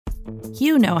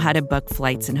You know how to book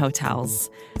flights and hotels.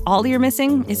 All you're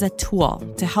missing is a tool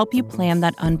to help you plan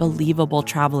that unbelievable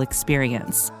travel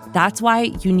experience. That's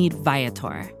why you need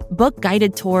Viator. Book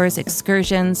guided tours,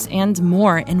 excursions, and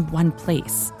more in one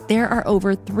place. There are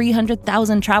over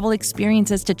 300,000 travel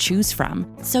experiences to choose from,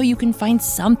 so you can find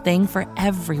something for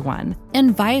everyone.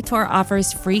 And Viator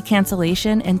offers free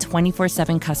cancellation and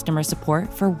 24/7 customer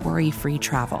support for worry-free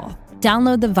travel.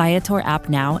 Download the Viator app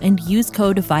now and use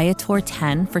code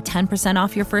Viator10 for 10%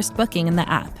 off your first booking in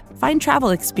the app. Find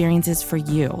travel experiences for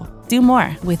you. Do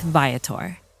more with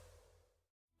Viator.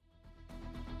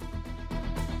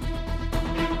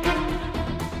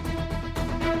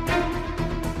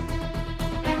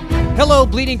 Hello,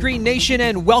 Bleeding Green Nation,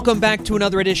 and welcome back to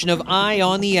another edition of Eye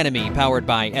on the Enemy, powered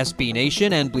by SB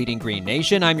Nation and Bleeding Green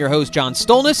Nation. I'm your host, John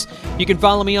Stolnis. You can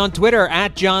follow me on Twitter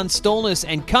at John Stolnis.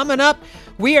 And coming up,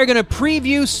 we are going to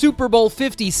preview Super Bowl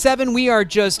 57. We are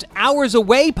just hours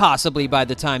away, possibly, by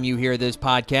the time you hear this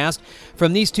podcast,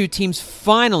 from these two teams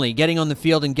finally getting on the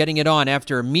field and getting it on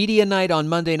after media night on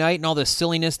Monday night and all the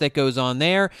silliness that goes on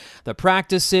there, the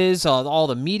practices, all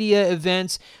the media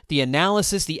events, the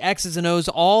analysis, the X's and O's,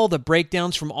 all the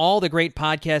breakdowns from all the great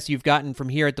podcasts you've gotten from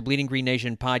here at the Bleeding Green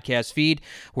Nation podcast feed.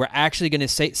 We're actually going to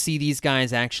see these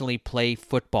guys actually play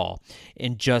football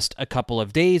in just a couple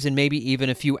of days and maybe even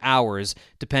a few hours,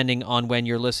 depending on when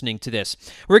you're listening to this.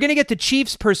 We're going to get the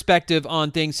Chiefs' perspective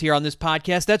on things here on this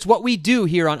podcast. That's what we do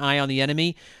here on Eye on the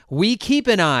Enemy. We keep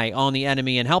an eye on the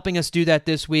enemy, and helping us do that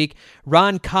this week,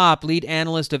 Ron Kopp, lead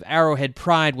analyst of Arrowhead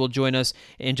Pride, will join us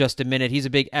in just a minute. He's a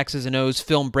big X's and O's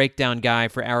film breakdown guy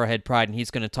for Arrowhead Pride, and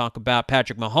he's going to talk about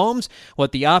Patrick Mahomes,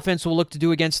 what the offense will look to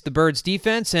do against the Birds'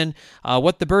 defense, and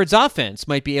what the Birds' offense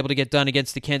might be able to get done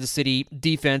against the Kansas City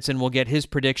defense, and we'll get his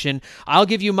prediction. I'll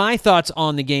give you my thoughts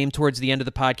on the game towards the end of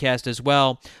the podcast as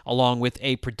well, along with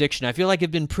a prediction. I feel like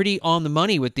I've been pretty on the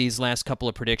money with these last couple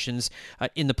of predictions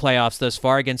in the playoffs thus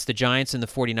far against the Giants and the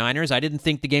 49ers. I didn't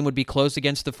think the game would be close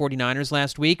against the 49ers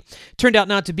last week. Turned out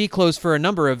not to be close for a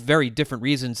number of very different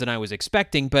reasons than I was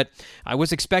expecting, but I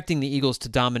was expecting the Eagles to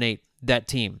dominate that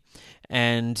team.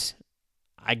 And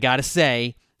I gotta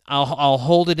say, I'll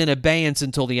hold it in abeyance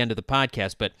until the end of the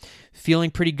podcast, but feeling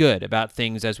pretty good about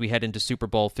things as we head into Super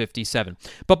Bowl 57.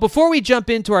 But before we jump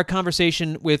into our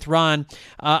conversation with Ron,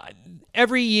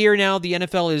 every year now, the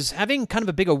NFL is having kind of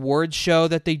a big awards show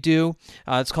that they do.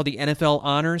 It's called the NFL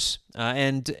Honors.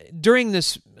 And during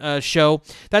this show,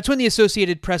 that's when the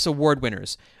Associated Press award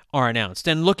winners are announced.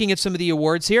 And looking at some of the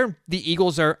awards here, the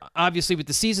Eagles are, obviously with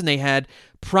the season they had,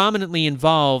 prominently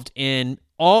involved in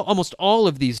almost all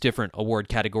of these different award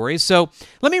categories. So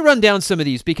let me run down some of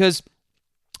these because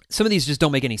some of these just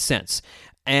don't make any sense.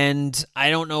 And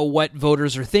I don't know what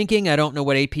voters are thinking. I don't know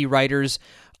what AP writers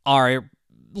are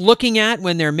looking at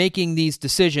when they're making these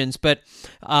decisions, but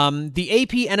the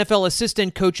AP NFL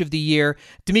Assistant Coach of the Year,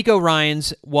 DeMeco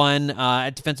Ryans, won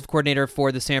defensive coordinator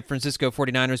for the San Francisco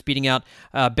 49ers, beating out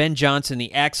Ben Johnson,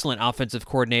 the excellent offensive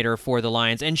coordinator for the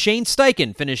Lions, and Shane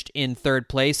Steichen finished in third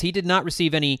place. He did not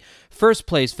receive any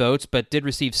first-place votes, but did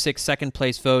receive 6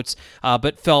 second-place votes,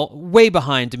 but fell way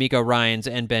behind DeMeco Ryans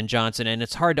and Ben Johnson, and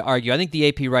it's hard to argue. I think the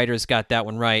AP writers got that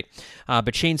one right,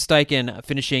 but Shane Steichen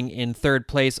finishing in third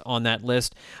place on that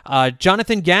list.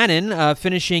 Jonathan Gannon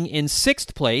finishing in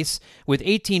 6th place with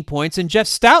 18 points, and Jeff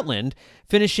Stoutland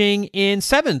finishing in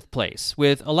 7th place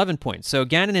with 11 points. So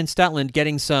Gannon and Stoutland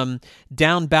getting some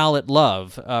down-ballot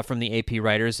love from the AP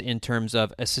writers in terms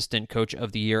of Assistant Coach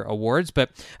of the Year awards,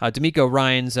 but DeMeco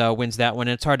Ryans wins that one,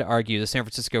 and it's hard to argue. The San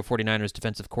Francisco 49ers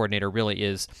defensive coordinator really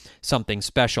is something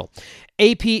special.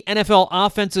 AP NFL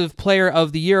Offensive Player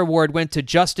of the Year award went to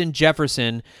Justin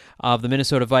Jefferson of the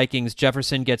Minnesota Vikings.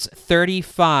 Jefferson gets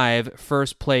 35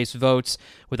 first-place votes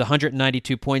with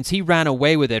 192 points. He ran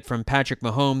away with it from Patrick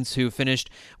Mahomes, who finished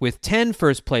with 10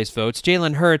 first-place votes.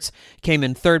 Jalen Hurts came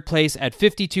in third place at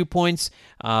 52 points,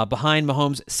 behind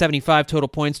Mahomes' 75 total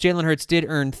points. Jalen Hurts did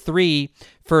earn 3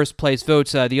 first-place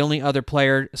votes. The only other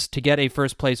player to get a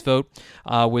first-place vote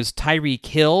was Tyreek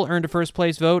Hill, earned a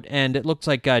first-place vote, and it looks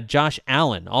like Josh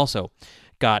Allen also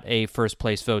got a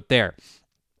first-place vote there.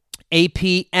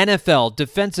 AP NFL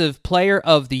Defensive Player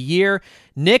of the Year,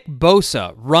 Nick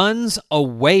Bosa runs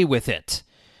away with it.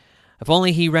 If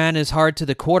only he ran as hard to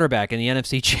the quarterback in the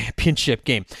NFC Championship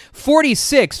game.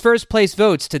 46 first-place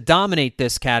votes to dominate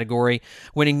this category,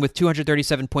 winning with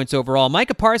 237 points overall.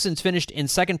 Micah Parsons finished in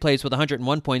second place with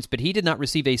 101 points, but he did not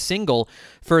receive a single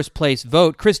first-place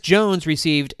vote. Chris Jones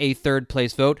received a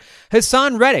third-place vote.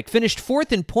 Hassan Reddick finished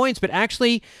fourth in points, but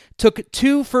actually took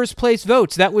 2 first-place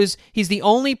votes. He's the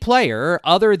only player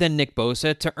other than Nick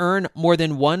Bosa to earn more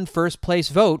than 1 first-place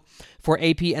vote for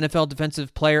AP NFL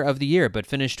Defensive Player of the Year, but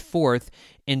finished 4th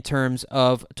in terms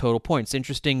of total points.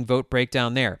 Interesting vote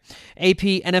breakdown there.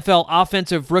 AP NFL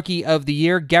Offensive Rookie of the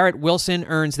Year, Garrett Wilson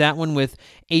earns that one with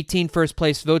 18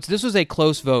 first-place votes. This was a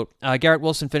close vote. Garrett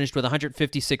Wilson finished with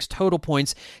 156 total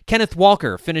points. Kenneth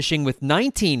Walker finishing with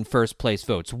 19 first-place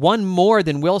votes, 1 more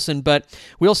than Wilson, but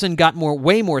Wilson got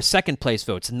way more second-place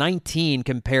votes, 19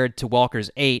 compared to Walker's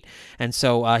 8, and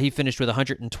so he finished with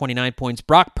 129 points.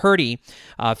 Brock Purdy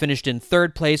finished in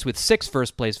 3rd place with 6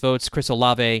 first-place votes. Chris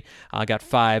Olave got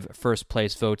 5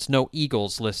 first-place votes. No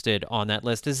Eagles listed on that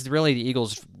list. This is really the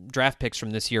Eagles' draft picks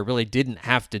from this year really didn't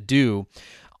have to do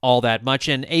all that much.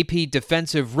 And AP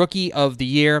Defensive Rookie of the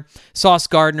Year, Sauce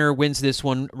Gardner wins this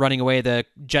one, running away. The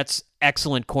Jets'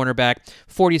 excellent cornerback,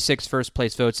 46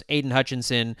 first-place votes. Aiden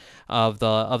Hutchinson of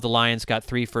the Lions got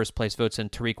 3 first-place votes,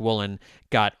 and Tariq Woolen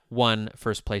got 1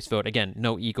 first-place vote. Again,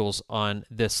 no Eagles on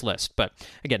this list. But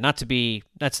again,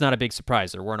 that's not a big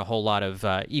surprise. There weren't a whole lot of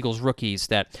Eagles rookies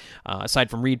that,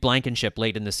 aside from Reed Blankenship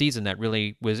late in the season, that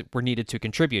really were needed to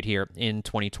contribute here in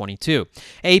 2022.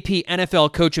 AP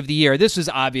NFL Coach of the Year. This was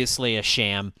obviously a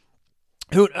sham.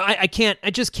 I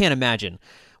just can't imagine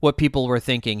what people were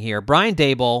thinking here. Brian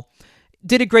Daboll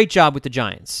did a great job with the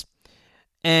Giants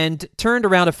and turned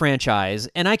around a franchise,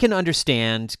 and I can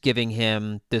understand giving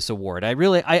him this award.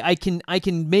 I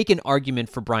can make an argument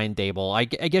for Brian Daboll. I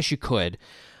guess you could,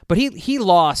 but he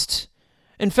lost.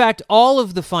 In fact, all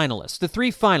of the finalists, the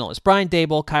 3 finalists, Brian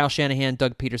Daboll, Kyle Shanahan,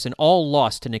 Doug Peterson, all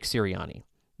lost to Nick Sirianni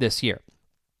this year.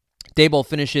 Daboll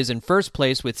finishes in 1st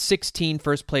place with 16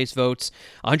 first-place votes,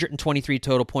 123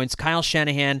 total points. Kyle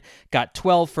Shanahan got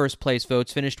 12 first-place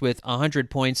votes, finished with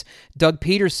 100 points. Doug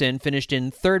Peterson finished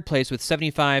in 3rd place with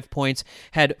 75 points,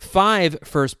 had 5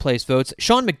 first-place votes.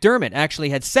 Sean McDermott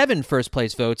actually had 7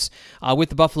 first-place votes with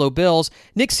the Buffalo Bills.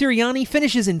 Nick Sirianni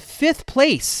finishes in 5th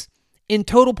place in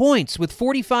total points with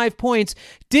 45 points.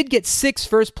 Did get 6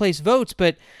 first-place votes,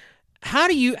 but how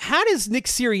does Nick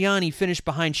Sirianni finish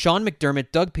behind Sean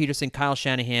McDermott, Doug Peterson, Kyle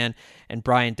Shanahan, and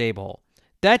Brian Daboll?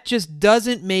 That just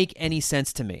doesn't make any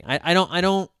sense to me. I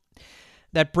don't.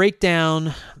 That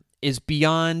breakdown is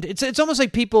beyond. It's almost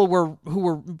like people who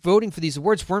were voting for these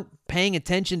awards weren't paying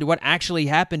attention to what actually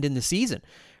happened in the season.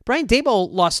 Brian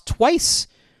Daboll lost twice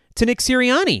to Nick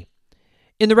Sirianni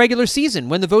in the regular season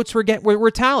when the votes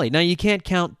were tallied. Now, you can't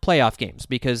count playoff games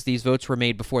because these votes were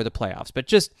made before the playoffs, but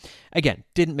just, again,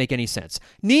 didn't make any sense.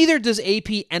 Neither does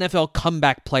AP NFL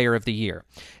Comeback Player of the Year.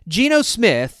 Geno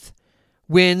Smith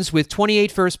wins with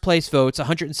 28 first-place votes,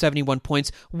 171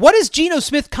 points. What is Geno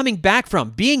Smith coming back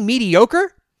from? Being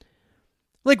mediocre?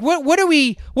 Like, what are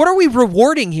we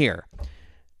rewarding here?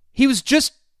 He was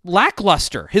just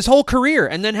lackluster his whole career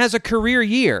and then has a career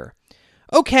year.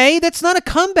 Okay, that's not a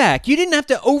comeback. You didn't have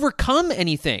to overcome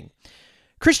anything.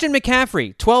 Christian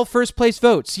McCaffrey, 12 first-place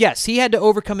votes. Yes, he had to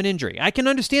overcome an injury. I can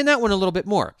understand that one a little bit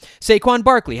more. Saquon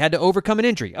Barkley had to overcome an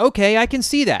injury. Okay, I can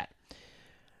see that.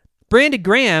 Brandon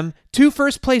Graham, 2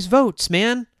 first-place votes,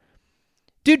 man.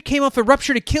 Dude came off a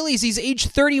ruptured Achilles. He's age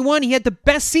 31. He had the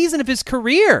best season of his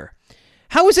career.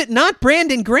 How is it not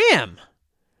Brandon Graham?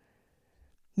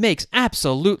 Makes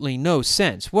absolutely no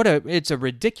sense. It's a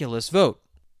ridiculous vote.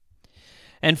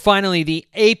 And finally, the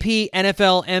AP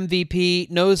NFL MVP,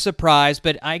 no surprise,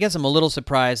 but I guess I'm a little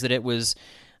surprised that it was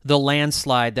the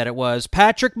landslide that it was.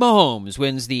 Patrick Mahomes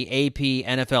wins the AP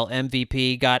NFL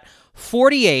MVP, got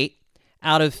 48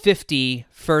 out of 50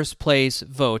 first-place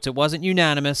votes. It wasn't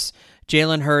unanimous.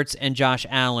 Jalen Hurts and Josh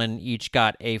Allen each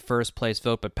got a first-place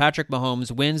vote, but Patrick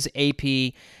Mahomes wins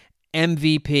AP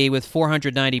MVP with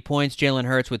 490 points. Jalen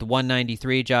Hurts with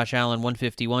 193. Josh Allen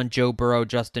 151. Joe Burrow,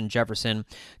 Justin Jefferson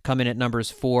come in at numbers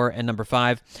 4 and number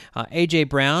 5. A.J.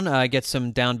 Brown gets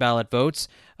some down-ballot votes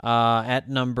at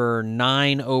number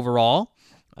 9 overall.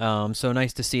 So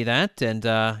nice to see that. And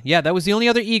that was the only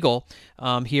other Eagle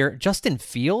here. Justin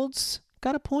Fields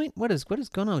got a point. What is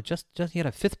going on? Just he had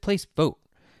a 5th place vote.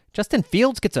 Justin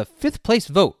Fields gets a 5th place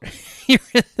vote here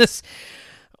in this.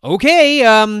 Okay,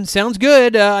 sounds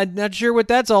good. Not sure what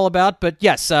that's all about, but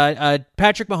yes,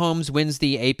 Patrick Mahomes wins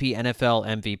the AP NFL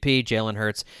MVP. Jalen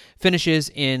Hurts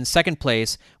finishes in 2nd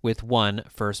place with 1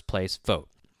 first-place vote.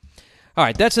 All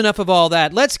right, that's enough of all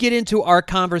that. Let's get into our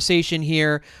conversation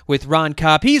here with Ron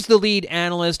Kopp. He's the lead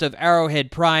analyst of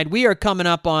Arrowhead Pride. We are coming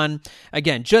up on,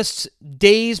 again, just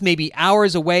days, maybe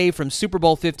hours away from Super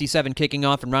Bowl 57 kicking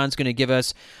off, and Ron's going to give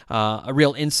us a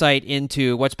real insight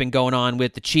into what's been going on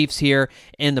with the Chiefs here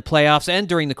in the playoffs and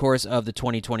during the course of the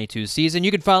 2022 season.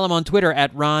 You can follow him on Twitter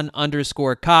at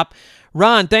Ron_Kopp.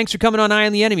 Ron, thanks for coming on Eye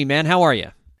on the Enemy, man. How are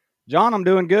you? John, I'm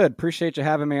doing good. Appreciate you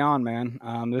having me on, man.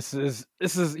 This is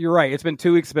you're right. It's been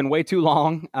 2 weeks. It's been way too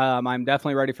long. I'm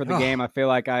definitely ready for the game. I feel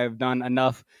like I've done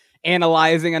enough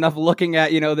analyzing, enough looking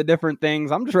at, the different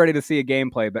things. I'm just ready to see a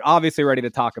gameplay, but obviously ready to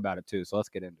talk about it too. So let's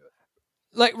get into it.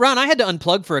 Like, Ron, I had to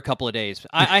unplug for a couple of days.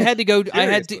 I had to go.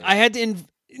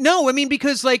 No, I mean,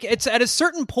 because like it's at a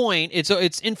certain point,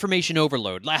 it's information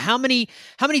overload. Like how many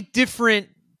different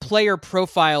player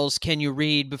profiles can you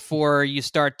read before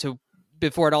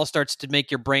it all starts to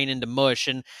make your brain into mush?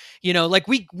 And like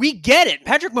we get it.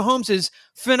 Patrick Mahomes is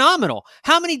phenomenal.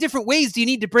 How many different ways do you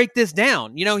need to break this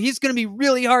down? He's going to be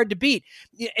really hard to beat.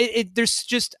 There's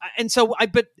just, and so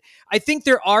but I think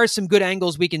there are some good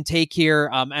angles we can take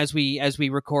here as we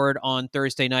record on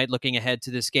Thursday night, looking ahead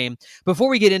to this game. Before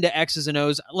we get into X's and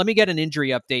O's, let me get an injury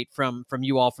update from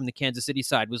you all from the Kansas City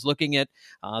side. Was looking at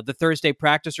the Thursday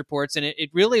practice reports, and it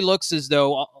really looks as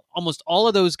though almost all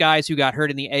of those guys who got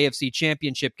hurt in the AFC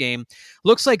Championship game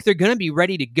looks like they're going to be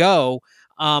ready to go.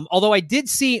 Although I did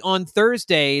see on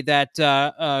Thursday that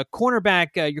your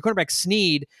cornerback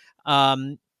Sneed,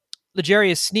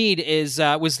 L'Jarius Sneed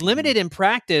was limited in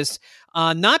practice,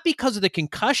 not because of the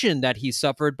concussion that he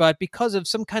suffered, but because of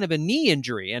some kind of a knee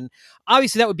injury. And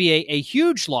obviously that would be a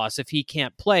huge loss if he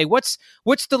can't play. What's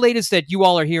the latest that you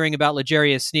all are hearing about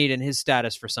L'Jarius Sneed and his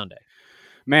status for Sunday?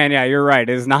 Man, yeah, you're right.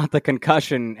 It is not the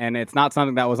concussion, and it's not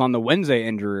something that was on the Wednesday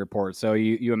injury report. So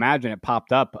you imagine it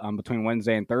popped up between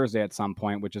Wednesday and Thursday at some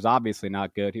point, which is obviously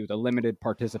not good. He was a limited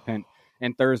participant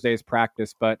in Thursday's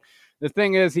practice. But the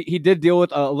thing is, he did deal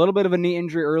with a little bit of a knee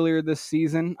injury earlier this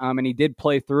season, and he did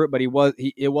play through it, but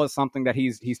it was something that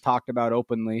he's talked about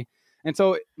openly. And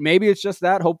so maybe it's just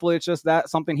that. Hopefully it's just that,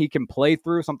 something he can play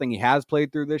through, something he has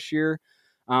played through this year.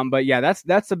 But yeah,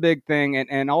 that's a big thing.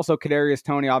 And also Kadarius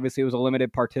Toney obviously was a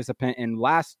limited participant in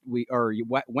last week or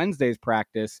Wednesday's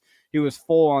practice. He was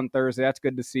full on Thursday. That's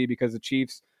good to see because the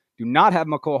Chiefs do not have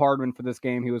Mecole Hardman for this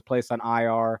game. He was placed on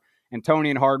IR. And Toney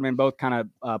and Hardman both kind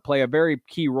of play a very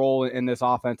key role in this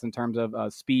offense in terms of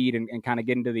speed and kind of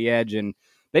getting to the edge. And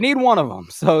they need one of them.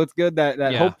 So it's good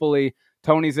that hopefully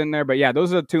Toney's in there. But yeah,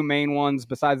 those are the two main ones.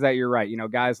 Besides that, you're right.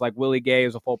 Guys like Willie Gay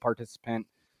is a full participant.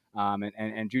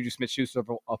 And Juju Smith-Schuster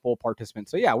a full participant.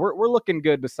 So yeah, we're looking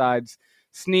good besides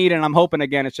Sneed, and I'm hoping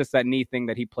again it's just that knee thing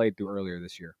that he played through earlier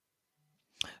this year.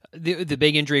 The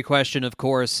big injury question, of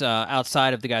course,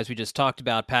 outside of the guys we just talked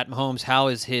about, Pat Mahomes, how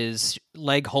is his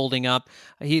leg holding up?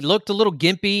 He looked a little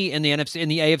gimpy in the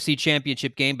AFC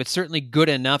Championship game, but certainly good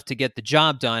enough to get the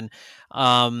job done.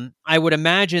 I would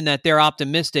imagine that they're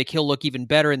optimistic he'll look even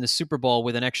better in the Super Bowl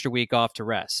with an extra week off to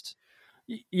rest.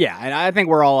 Yeah, and I think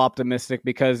we're all optimistic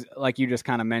because, like you just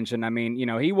kind of mentioned, I mean,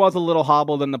 he was a little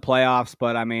hobbled in the playoffs,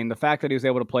 but I mean, the fact that he was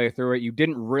able to play through it, you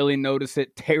didn't really notice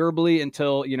it terribly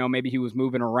until, maybe he was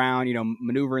moving around,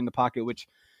 maneuvering the pocket, which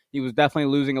he was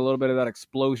definitely losing a little bit of that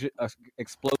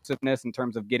explosiveness in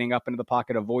terms of getting up into the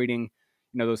pocket, avoiding,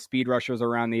 those speed rushers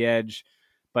around the edge.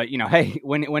 But, hey,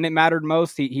 when it mattered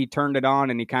most, he turned it on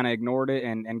and he kind of ignored it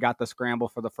and got the scramble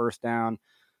for the first down.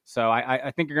 So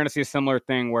I think you're going to see a similar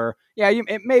thing where,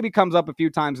 it maybe comes up a few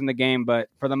times in the game, but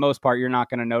for the most part, you're not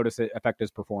going to notice it affect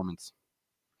his performance.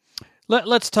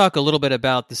 Let's talk a little bit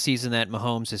about the season that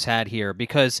Mahomes has had here,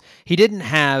 because he didn't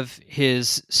have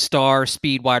his star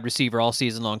speed wide receiver all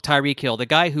season long. Tyreek Hill, the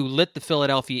guy who lit the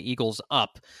Philadelphia Eagles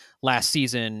up last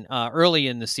season, early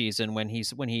in the season when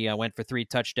he went for 3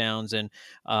 touchdowns, and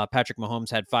Patrick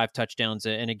Mahomes had 5 touchdowns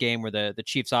in a game where the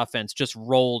Chiefs offense just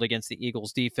rolled against the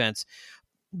Eagles defense.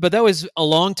 But that was a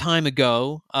long time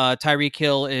ago. Tyreek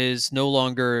Hill is no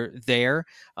longer there.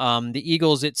 The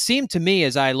Eagles, it seemed to me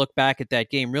as I look back at that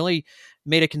game, really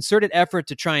made a concerted effort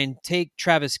to try and take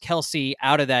Travis Kelce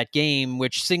out of that game,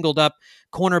 which singled up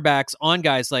cornerbacks on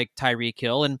guys like Tyreek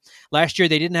Hill. And last year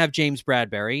they didn't have James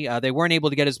Bradbury. They weren't able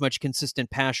to get as much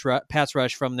consistent pass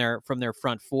rush from their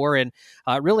front four, and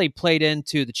really played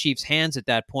into the Chiefs' hands at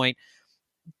that point.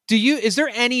 Is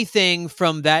there anything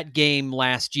from that game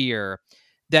last year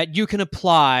that you can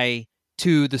apply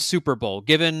to the Super Bowl,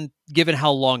 given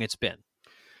how long it's been?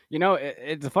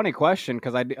 It's a funny question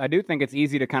because I do think it's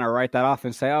easy to kind of write that off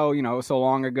and say, so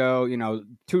long ago,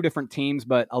 2 different teams.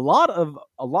 But a lot of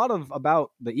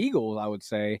about the Eagles, I would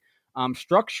say,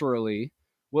 structurally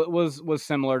was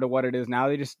similar to what it is now.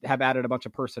 They just have added a bunch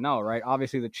of personnel, right?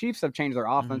 Obviously, the Chiefs have changed their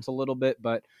offense a little bit,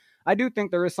 but I do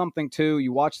think there is something too.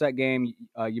 You watch that game,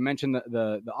 you mentioned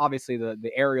the obviously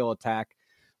the aerial attack.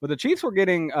 But the Chiefs were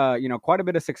getting, quite a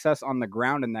bit of success on the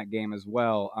ground in that game as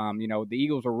well. The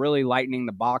Eagles were really lightening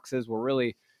the boxes. Were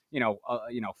really,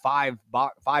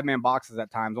 5-man boxes at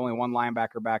times. Only one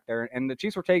linebacker back there, and the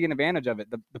Chiefs were taking advantage of it.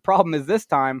 The problem is this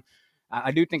time,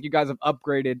 I do think you guys have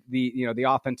upgraded the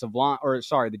offensive line,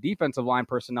 the defensive line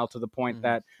personnel to the point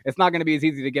that it's not going to be as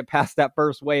easy to get past that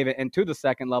first wave and to the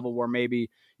second level where maybe,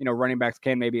 running backs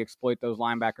can maybe exploit those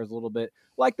linebackers a little bit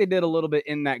like they did a little bit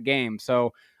in that game.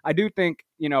 So I do think,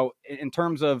 in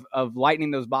terms of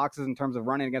lightening those boxes, in terms of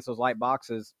running against those light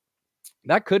boxes,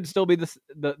 that could still be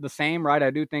the same, right?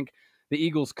 I do think the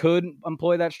Eagles could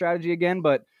employ that strategy again,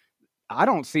 but I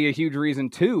don't see a huge reason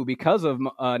to, because of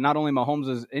not only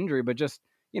Mahomes' injury, but just,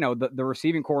 the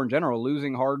receiving core in general,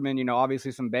 losing Hardman,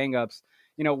 obviously some bang-ups.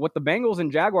 What the Bengals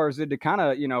and Jaguars did to kind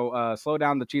of, slow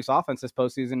down the Chiefs' offense this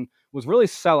postseason was really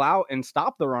sell out and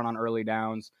stop the run on early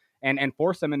downs and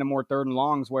force them into more third and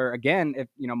longs where, again, if,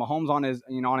 Mahomes on his,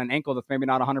 on an ankle that's maybe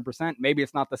not 100%, maybe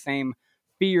it's not the same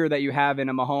fear that you have in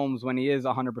a Mahomes when he is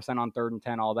 100% on 3rd and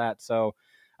 10, all that. So,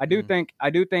 I do think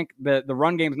that the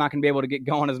run game is not going to be able to get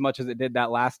going as much as it did that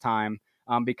last time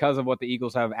because of what the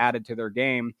Eagles have added to their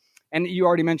game. And you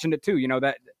already mentioned it too,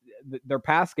 that their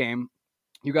pass game,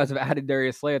 you guys have added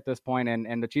Darius Slay at this point,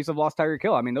 and the Chiefs have lost Tyreek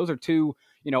Hill. I mean, those are two,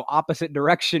 opposite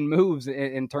direction moves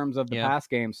in terms of the pass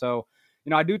game. So,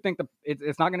 I do think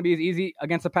it's not going to be as easy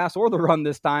against the pass or the run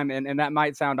this time, and that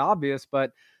might sound obvious, but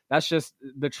that's just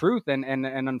the truth. And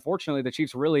unfortunately, the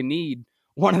Chiefs really need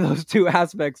one of those two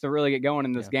aspects to really get going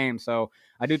in this game. So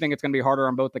I do think it's going to be harder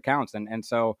on both accounts. And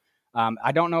so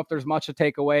I don't know if there's much to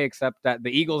take away, except that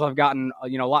the Eagles have gotten, a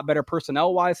lot better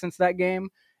personnel wise since that game.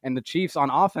 And the Chiefs on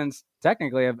offense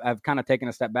technically have kind of taken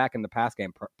a step back in the pass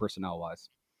game personnel wise.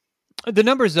 The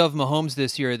numbers of Mahomes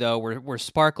this year, though, were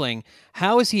sparkling.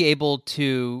 How is he able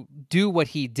to do what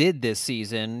he did this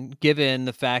season, given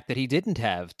the fact that he didn't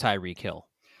have Tyreek Hill?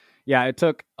 Yeah, it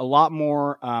took a lot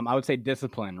more, I would say,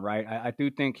 discipline, right? I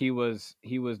do think he was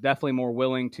definitely more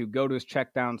willing to go to his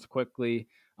checkdowns quickly,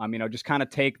 just kind of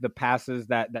take the passes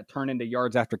that turn into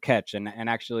yards after catch. And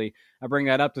actually, I bring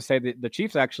that up to say that the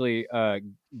Chiefs actually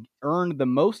earned the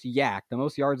most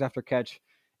yards after catch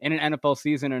in an NFL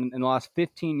season in the last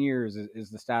 15 years is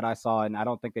the stat I saw, and I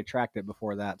don't think they tracked it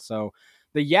before that. So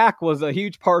the yak was a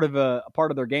huge part of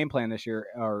their game plan this year,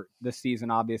 or this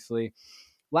season, obviously.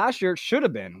 Last year, it should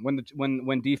have been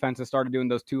when defenses started doing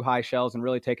those too high shells and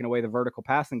really taking away the vertical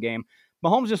passing game.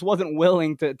 Mahomes just wasn't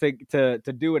willing to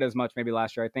do it as much maybe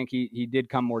last year. I think he did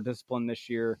come more disciplined this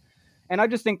year. And I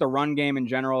just think the run game in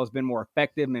general has been more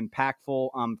effective and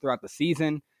impactful throughout the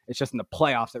season. It's just in the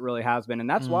playoffs it really has been. And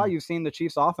that's why you've seen the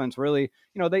Chiefs offense really,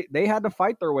 they had to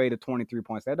fight their way to 23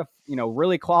 points. They had to,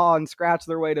 really claw and scratch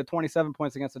their way to 27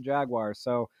 points against the Jaguars.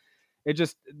 So it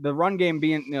just, the run game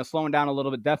being, slowing down a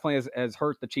little bit definitely has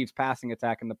hurt the Chiefs passing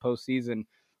attack in the postseason.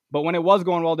 But when it was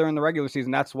going well during the regular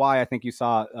season, that's why I think you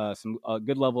saw a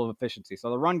good level of efficiency.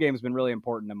 So the run game has been really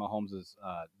important in Mahomes'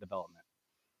 development.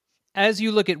 As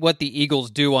you look at what the Eagles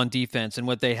do on defense and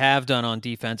what they have done on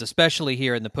defense, especially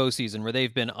here in the postseason where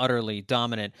they've been utterly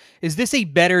dominant, is this a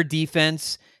better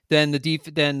defense than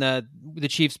the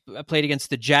Chiefs played against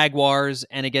the Jaguars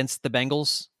and against the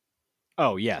Bengals?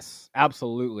 Oh, yes,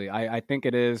 absolutely. I think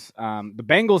it is. The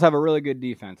Bengals have a really good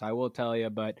defense, I will tell you,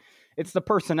 but it's the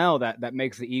personnel that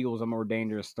makes the Eagles a more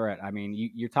dangerous threat. I mean,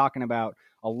 you're talking about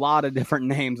a lot of different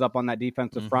names up on that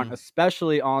defensive front,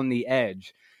 especially on the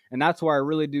edge. And that's where I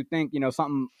really do think,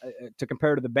 something to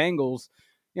compare to the Bengals.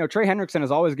 Trey Hendrickson has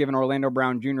always given Orlando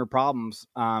Brown Jr. problems.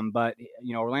 But,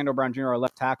 Orlando Brown Jr., our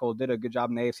left tackle, did a good job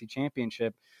in the AFC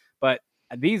Championship. But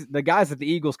the guys that the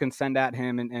Eagles can send at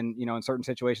him and in certain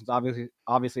situations,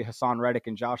 obviously Hassan Reddick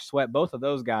and Josh Sweat, both of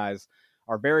those guys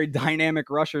are very dynamic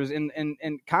rushers and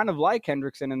kind of like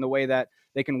Hendrickson in the way that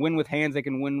they can win with hands, they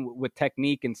can win with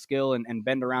technique and skill and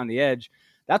bend around the edge.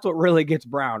 That's what really gets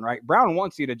Brown, right? Brown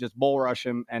wants you to just bull rush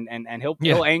him and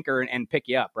he'll anchor and pick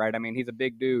you up, right? I mean, he's a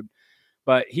big dude,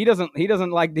 but he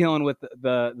doesn't like dealing with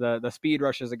the speed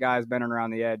rushes of guys bending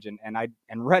around the edge.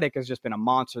 And Reddick has just been a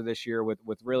monster this year with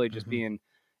really just being,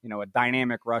 a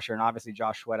dynamic rusher. And obviously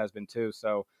Josh Sweat has been too.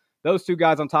 So those two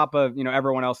guys on top of,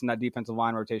 everyone else in that defensive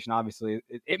line rotation, obviously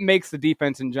it makes the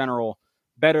defense in general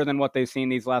better than what they've seen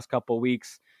these last couple of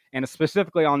weeks. And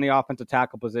specifically on the offensive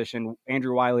tackle position,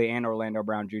 Andrew Wiley and Orlando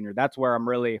Brown Jr. That's where I'm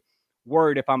really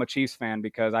worried if I'm a Chiefs fan,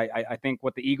 because I think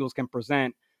what the Eagles can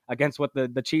present against what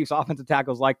the Chiefs offensive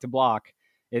tackles like to block,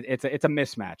 it's a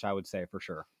mismatch, I would say, for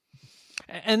sure.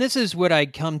 And this is what I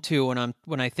come to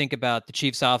when I think about the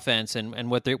Chiefs offense and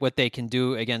what they can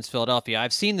do against Philadelphia.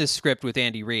 I've seen this script with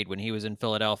Andy Reid when he was in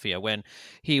Philadelphia, when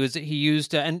he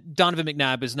used and Donovan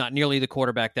McNabb is not nearly the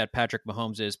quarterback that Patrick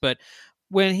Mahomes is, but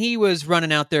when he was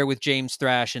running out there with James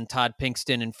Thrash and Todd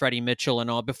Pinkston and Freddie Mitchell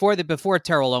and all, before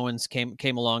Terrell Owens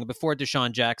came along, before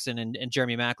Deshaun Jackson and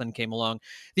Jeremy Maclin came along,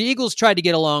 the Eagles tried to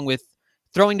get along with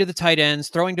throwing to the tight ends,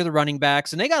 throwing to the running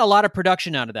backs, and they got a lot of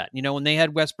production out of that. When they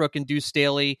had Westbrook and Deuce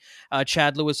Staley,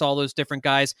 Chad Lewis, all those different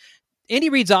guys, Andy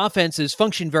Reid's offenses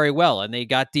functioned very well, and they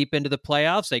got deep into the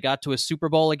playoffs. They got to a Super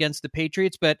Bowl against the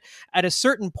Patriots, but at a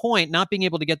certain point, not being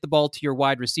able to get the ball to your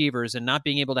wide receivers and not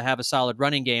being able to have a solid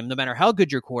running game, no matter how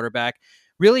good your quarterback,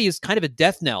 really is kind of a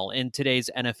death knell in today's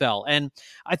NFL. And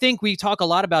I think we talk a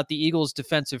lot about the Eagles'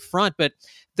 defensive front, but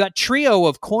that trio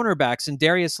of cornerbacks and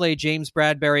Darius Slay, James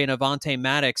Bradbury, and Avonte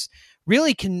Maddox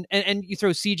really can, and you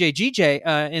throw CJ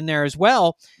GJ in there as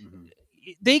well. Mm-hmm.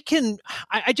 They can.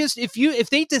 I just if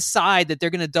they decide that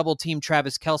they're going to double team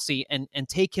Travis Kelce and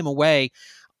take him away,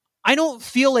 I don't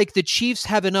feel like the Chiefs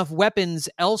have enough weapons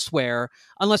elsewhere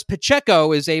unless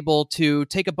Pacheco is able to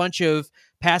take a bunch of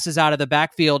passes out of the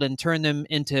backfield and turn them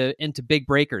into big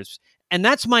breakers. And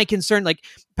that's my concern. Like,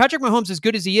 Patrick Mahomes, as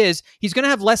good as he is, he's going to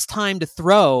have less time to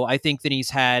throw, I think, than he's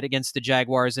had against the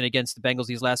Jaguars and against the Bengals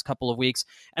these last couple of weeks,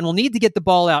 and will need to get the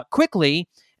ball out quickly.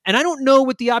 And I don't know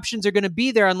what the options are going to be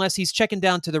there unless he's checking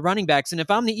down to the running backs. And if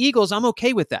I'm the Eagles, I'm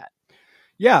okay with that.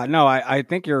 Yeah, no, I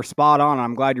think you're spot on.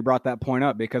 I'm glad you brought that point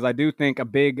up because I do think a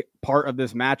big part of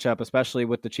this matchup, especially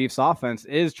with the Chiefs offense,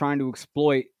 is trying to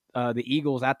exploit the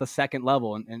Eagles at the second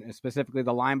level and specifically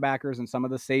the linebackers and some of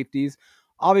the safeties.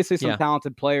 Obviously some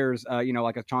talented players,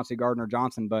 like a Chauncey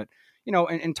Gardner-Johnson, but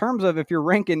in terms of if you're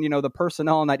ranking, the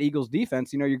personnel in that Eagles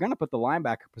defense, you're going to put the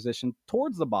linebacker position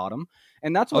towards the bottom.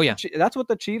 And that's what, that's what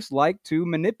the Chiefs like to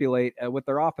manipulate with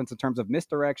their offense in terms of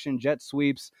misdirection, jet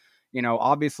sweeps,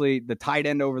 obviously the tight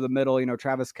end over the middle,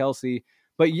 Travis Kelce.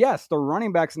 But yes, the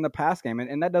running backs in the pass game.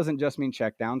 And that doesn't just mean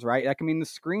checkdowns, right? That can mean the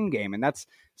screen game. And that's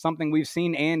something we've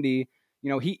seen Andy, he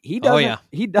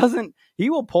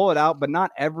will pull it out, but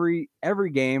not every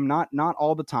game, not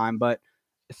all the time, but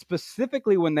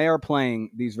specifically when they are playing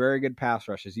these very good pass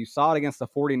rushes. You saw it against the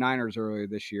 49ers earlier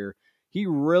this year. He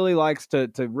really likes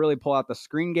to really pull out the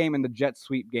screen game and the jet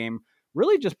sweep game,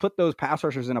 really just put those pass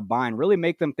rushers in a bind, really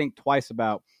make them think twice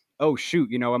about, oh,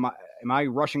 shoot, am I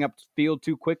rushing up field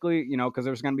too quickly, because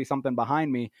there's going to be something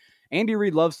behind me. Andy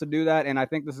Reid loves to do that, and I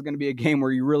think this is going to be a game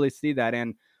where you really see that.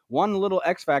 And one little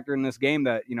X factor in this game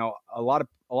that, a lot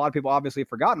of people obviously have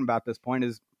forgotten about this point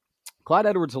is Clyde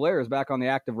Edwards-Helaire is back on the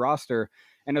active roster.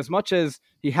 And as much as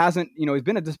he hasn't, he's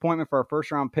been a disappointment for a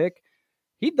first-round pick,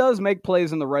 he does make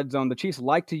plays in the red zone. The Chiefs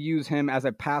like to use him as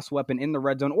a pass weapon in the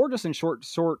red zone or just in short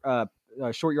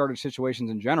yardage situations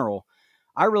in general.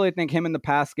 I really think him in the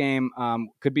pass game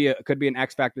could be an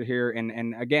X factor here.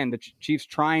 And again, the Chiefs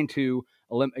trying to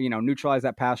neutralize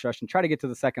that pass rush and try to get to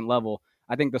the second level.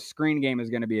 I think the screen game is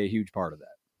going to be a huge part of that.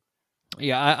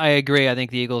 Yeah, I agree. I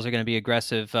think the Eagles are going to be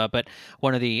aggressive, but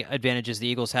one of the advantages the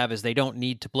Eagles have is they don't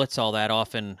need to blitz all that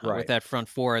often with that front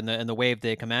four and the wave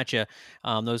they come at you.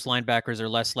 Those linebackers are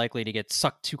less likely to get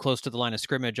sucked too close to the line of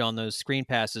scrimmage on those screen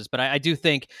passes. But I do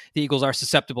think the Eagles are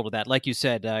susceptible to that. Like you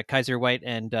said, Kaiser White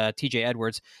and TJ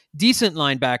Edwards, decent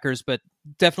linebackers, but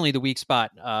definitely the weak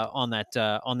spot on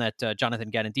that Jonathan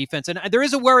Gannon defense. And there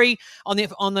is a worry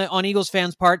on Eagles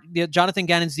fans' part. Jonathan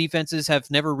Gannon's defenses have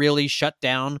never really shut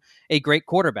down a great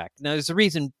quarterback. Now, there's a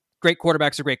reason great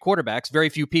quarterbacks are great quarterbacks. Very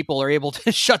few people are able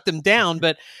to shut them down.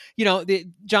 But,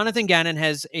 Jonathan Gannon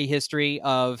has a history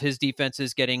of his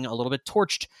defenses getting a little bit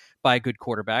torched by good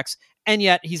quarterbacks. And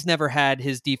yet he's never had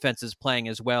his defenses playing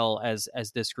as well as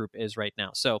this group is right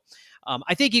now. So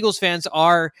I think Eagles fans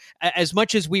are, as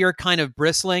much as we are kind of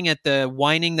bristling at the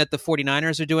whining that the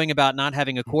 49ers are doing about not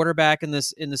having a quarterback in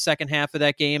the second half of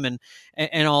that game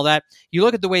and all that, you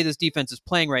look at the way this defense is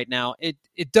playing right now,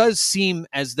 it does seem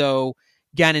as though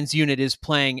Gannon's unit is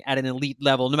playing at an elite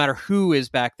level, no matter who is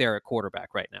back there at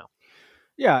quarterback right now.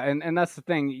 Yeah, and that's the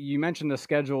thing. You mentioned the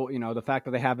schedule, the fact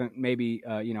that they haven't maybe,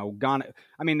 gone.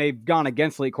 I mean, they've gone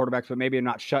against elite quarterbacks, but maybe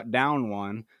not shut down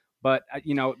one. But,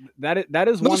 that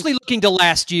is mostly looking to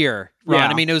last year, Ron. Yeah.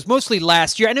 I mean, it was mostly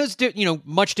last year. And it was,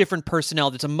 much different personnel.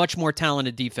 It's a much more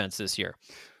talented defense this year.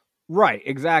 Right,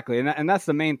 exactly. And that's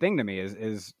the main thing to me is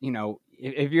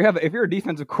if you're a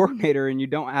defensive coordinator and you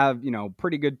don't have,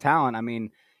 pretty good talent, I mean,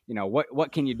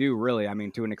 what can you do really? I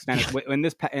mean, to an extent in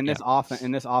this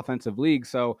offensive league.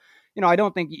 So, I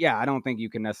don't think you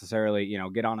can necessarily,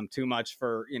 get on them too much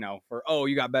for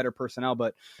you got better personnel,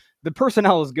 but the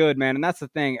personnel is good, man. And that's the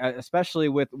thing, especially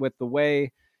with the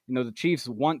way, the Chiefs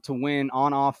want to win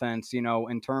on offense,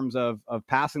 in terms of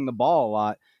passing the ball a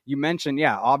lot. You mentioned,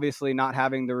 obviously not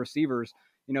having the receivers,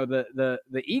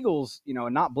 the Eagles,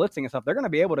 not blitzing and stuff, they're going to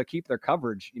be able to keep their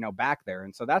coverage, back there.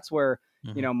 And so that's where,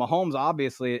 Mahomes,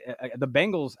 obviously, the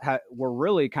Bengals were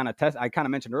really kind of I kind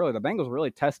of mentioned earlier, the Bengals were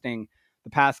really testing the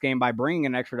pass game by bringing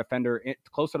an extra defender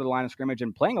closer to the line of scrimmage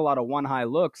and playing a lot of one high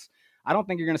looks. I don't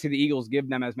think you're going to see the Eagles give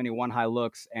them as many one high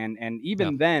looks. And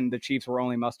even then, the Chiefs were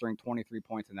only mustering 23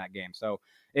 points in that game. So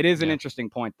it is an interesting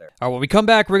point there. All right, when we come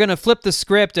back, we're going to flip the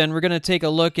script and we're going to take a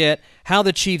look at how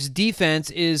the Chiefs defense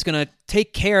is going to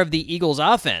take care of the Eagles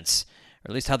offense,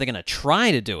 or at least how they're going to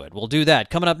try to do it. We'll do that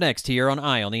coming up next here on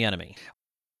Eye on the Enemy.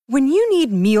 When you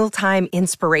need mealtime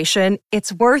inspiration,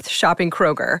 it's worth shopping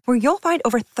Kroger, where you'll find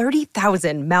over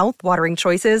 30,000 mouth-watering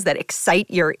choices that excite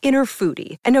your inner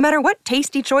foodie. And no matter what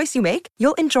tasty choice you make,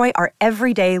 you'll enjoy our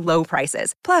everyday low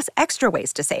prices, plus extra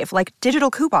ways to save, like digital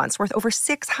coupons worth over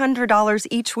 $600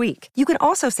 each week. You can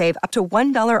also save up to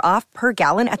 $1 off per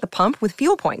gallon at the pump with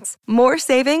fuel points. More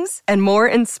savings and more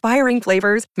inspiring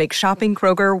flavors make shopping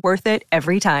Kroger worth it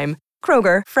every time.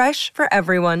 Kroger, fresh for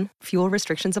everyone. Fuel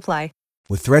restrictions apply.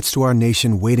 With threats to our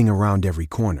nation waiting around every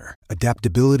corner,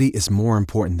 adaptability is more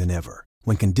important than ever.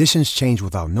 When conditions change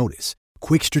without notice,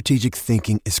 quick strategic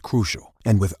thinking is crucial.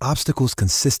 And with obstacles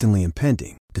consistently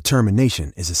impending,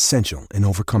 determination is essential in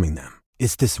overcoming them.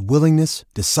 It's this willingness,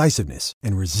 decisiveness,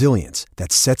 and resilience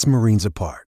that sets Marines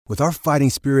apart. With our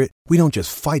fighting spirit, we don't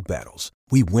just fight battles,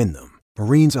 we win them.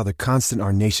 Marines are the constant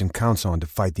our nation counts on to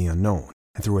fight the unknown.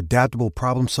 And through adaptable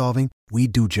problem solving, we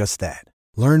do just that.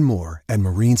 Learn more at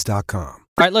marines.com.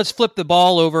 All right, let's flip the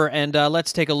ball over and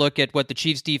let's take a look at what the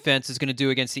Chiefs defense is going to do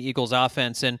against the Eagles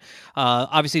offense. And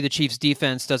obviously the Chiefs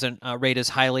defense doesn't rate as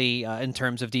highly in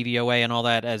terms of DVOA and all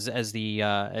that as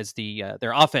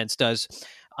their offense does.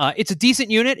 It's a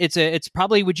decent unit. It's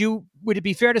probably, would it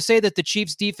be fair to say that the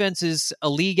Chiefs defense is a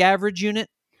league average unit?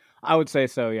 I would say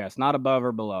so, yes. Not above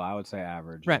or below. I would say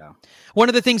average. Right. Yeah. One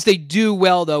of the things they do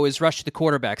well, though, is rush the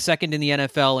quarterback. Second in the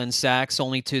NFL in sacks,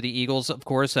 only to the Eagles, of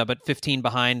course, but 15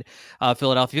 behind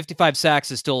Philadelphia. 55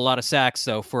 sacks is still a lot of sacks,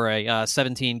 though, for a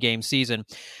 17-game season.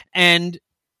 And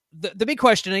the big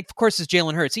question, of course, is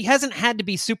Jalen Hurts. He hasn't had to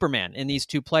be Superman in these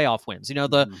two playoff wins. You know,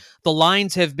 the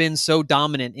lines have been so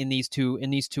dominant in these two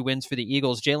wins for the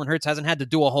Eagles. Jalen Hurts hasn't had to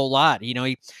do a whole lot. You know,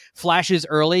 he flashes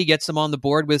early, gets them on the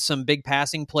board with some big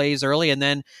passing plays early, and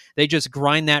then they just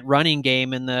grind that running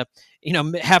game in the, you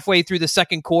know, halfway through the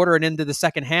second quarter and into the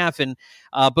second half. And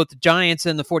both the Giants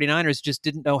and the 49ers just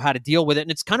didn't know how to deal with it.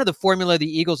 And it's kind of the formula the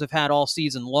Eagles have had all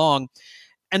season long.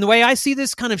 And the way I see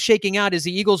this kind of shaking out is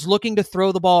the Eagles looking to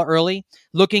throw the ball early,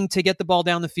 looking to get the ball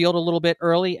down the field a little bit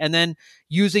early, and then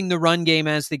using the run game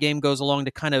as the game goes along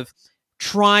to kind of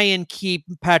try and keep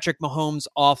Patrick Mahomes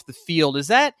off the field. Is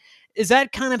that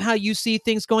kind of how you see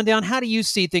things going down? How do you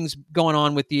see things going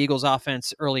on with the Eagles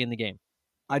offense early in the game?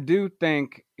 I do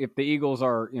think if the Eagles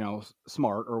are, you know,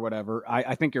 smart or whatever,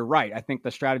 I think you're right. I think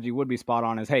the strategy would be spot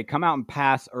on is, hey, come out and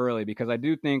pass early, because I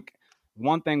do think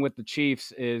one thing with the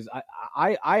Chiefs is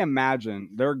I imagine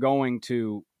they're going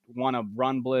to want to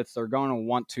run blitz. They're going to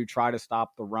want to try to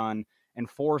stop the run and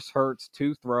force Hurts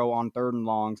to throw on third and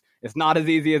longs. It's not as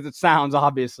easy as it sounds,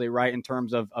 obviously, right, in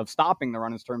terms of stopping the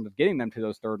run, in terms of getting them to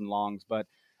those third and longs. But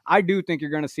I do think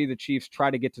you're going to see the Chiefs try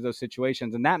to get to those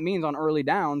situations. And that means on early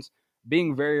downs,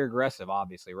 being very aggressive,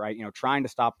 obviously, right? You know, trying to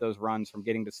stop those runs from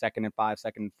getting to 2nd and 5,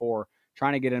 2nd and 4,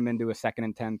 trying to get them into a 2nd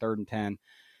and 10, 3rd and 10.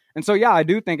 And so, yeah, I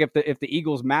do think if the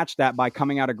Eagles match that by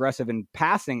coming out aggressive and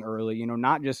passing early, you know,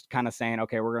 not just kind of saying,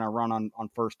 okay, we're going to run on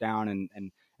first down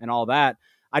and all that,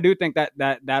 I do think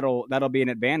that'll be an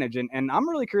advantage. And I'm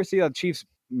really curious to see how the Chiefs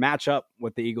match up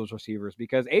with the Eagles receivers,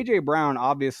 because A.J. Brown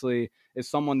obviously is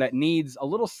someone that needs a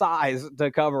little size to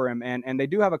cover him. And they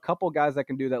do have a couple guys that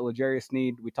can do that. L'Jarius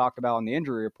Sneed, we talked about on the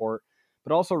injury report,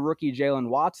 but also rookie Jalen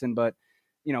Watson. But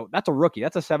you know, that's a rookie.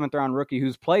 That's a 7th-round rookie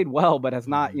who's played well, but has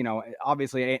not, you know,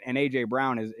 obviously an A.J.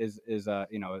 Brown is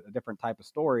you know, a different type of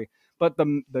story. But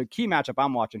the key matchup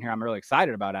I'm watching here, I'm really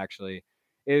excited about actually,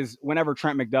 is whenever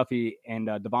Trent McDuffie and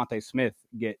Devontae Smith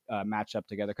get matched up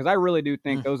together. Because I really do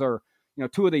think those are, you know,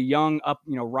 two of the young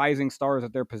rising stars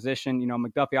at their position. You know,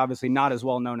 McDuffie obviously not as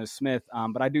well known as Smith,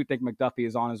 but I do think McDuffie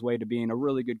is on his way to being a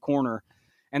really good corner.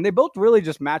 And they both really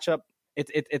just match up.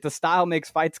 It's a style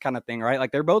makes fights kind of thing, right?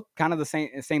 Like they're both kind of the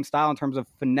same style in terms of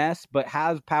finesse, but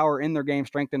has power in their game,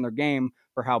 strength in their game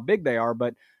for how big they are.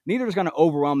 But neither is going to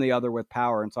overwhelm the other with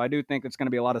power. And so I do think it's going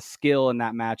to be a lot of skill in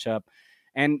that matchup.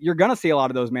 And you're going to see a lot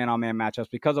of those man-on-man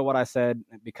matchups because of what I said,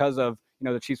 because of, you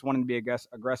know, the Chiefs wanting to be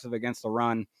aggressive against the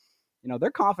run. You know, they're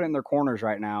confident in their corners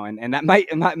right now, and that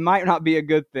might not be a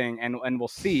good thing, and we'll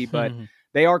see, but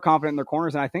they are confident in their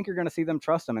corners, and I think you're going to see them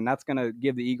trust them, and that's going to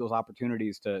give the Eagles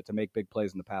opportunities to make big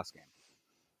plays in the pass game.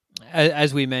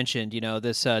 As we mentioned, you know,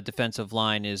 this defensive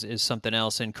line is something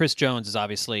else, and Chris Jones is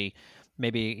obviously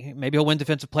maybe he'll win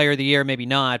Defensive Player of the Year, maybe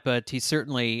not, but he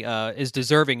certainly is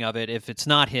deserving of it if it's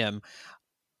not him.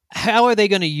 how are they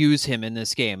going to use him in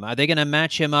this game? Are they going to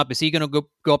match him up? Is he going to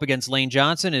go up against Lane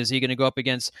Johnson? Is he going to go up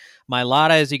against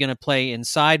Mailata? Is he going to play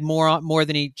inside more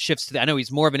than he shifts to? I know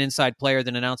he's more of an inside player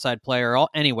than an outside player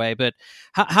anyway, but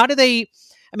how do they?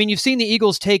 I mean, you've seen the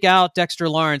Eagles take out Dexter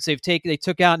Lawrence. They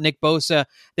took out Nick Bosa.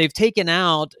 They've taken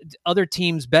out other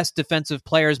teams' best defensive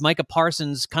players, Micah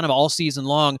Parsons, kind of all season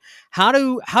long. How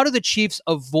do the Chiefs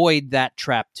avoid that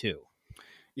trap too?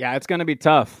 Yeah, it's going to be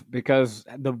tough because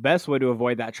the best way to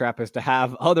avoid that trap is to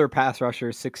have other pass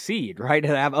rushers succeed, right? To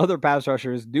have other pass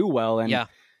rushers do well. And,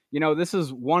 this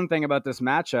is one thing about this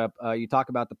matchup. You talk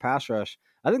about the pass rush.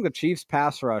 I think the Chiefs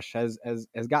pass rush has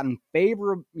gotten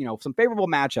some favorable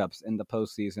matchups in the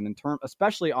postseason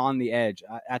especially on the edge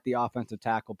at the offensive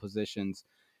tackle positions.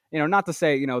 Not to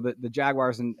say, the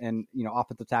Jaguars and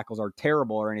offensive tackles are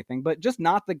terrible or anything, but just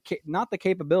not the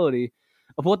capability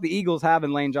of what the Eagles have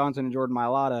in Lane Johnson and Jordan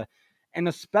Mailata. And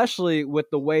especially with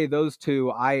the way those two,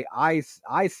 I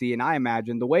see and I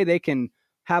imagine the way they can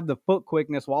have the foot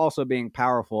quickness while also being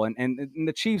powerful. And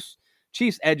the Chiefs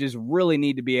edges really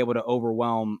need to be able to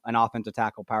overwhelm an offensive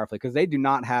tackle powerfully because they do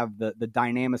not have the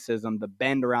dynamicism, the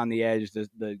bend around the edge,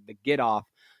 the get off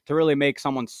to really make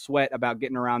someone sweat about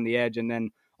getting around the edge. And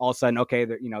then all of a sudden, okay,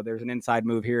 there's an inside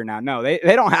move here now. No, they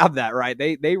don't have that, right?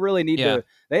 They really need to,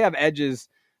 they have edges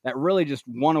that really just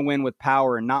want to win with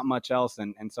power and not much else.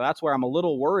 And so that's where I'm a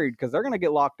little worried because they're going to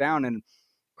get locked down and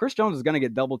Chris Jones is going to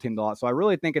get double teamed a lot. So I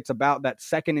really think it's about that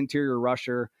second interior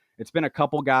rusher. It's been a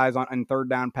couple guys on third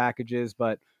down packages,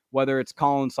 but whether it's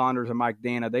Colin Saunders or Mike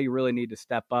Dana, they really need to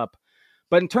step up.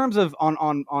 But in terms of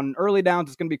on early downs,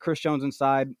 it's going to be Chris Jones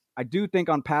inside. I do think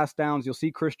on pass downs, you'll see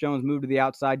Chris Jones move to the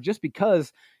outside just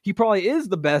because he probably is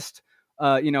the best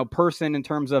person in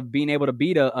terms of being able to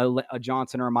beat a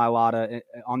Johnson or a Mailata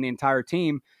on the entire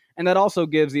team. And that also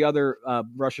gives the other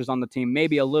rushers on the team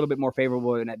maybe a little bit more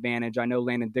favorable an advantage. I know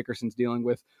Landon Dickerson's dealing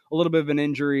with a little bit of an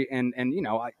injury, and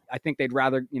I think they'd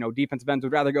rather, defensive ends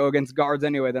would rather go against guards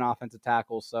anyway than offensive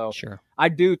tackles. So sure. I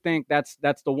do think that's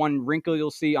the one wrinkle you'll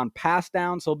see on pass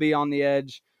downs. He'll be on the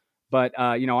edge. But,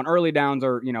 on early downs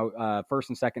or, first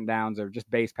and second downs or just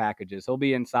base packages, he'll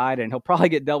be inside and he'll probably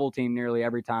get double teamed nearly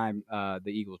every time the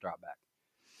Eagles drop back.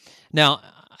 Now,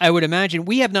 I would imagine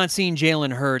we have not seen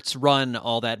Jalen Hurts run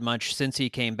all that much since he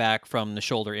came back from the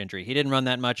shoulder injury. He didn't run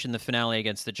that much in the finale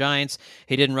against the Giants.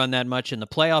 He didn't run that much in the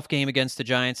playoff game against the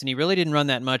Giants. And he really didn't run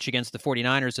that much against the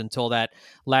 49ers until that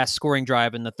last scoring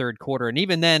drive in the third quarter. And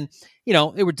even then,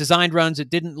 it were designed runs. It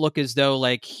didn't look as though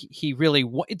like he really,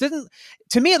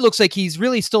 to me, it looks like he's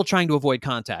really still trying to avoid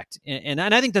contact. And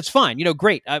I think that's fine.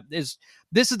 Great.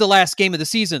 This is the last game of the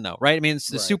season, though, right? I mean, it's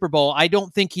the Super Bowl. I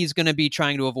don't think he's going to be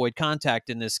trying to avoid contact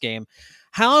in this game.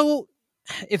 How,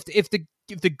 if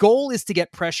the goal is to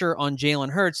get pressure on Jalen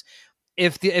Hurts,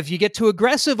 if you get too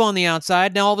aggressive on the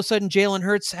outside, now all of a sudden Jalen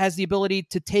Hurts has the ability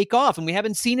to take off, and we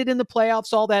haven't seen it in the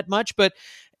playoffs all that much, but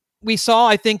we saw,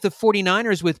 I think, the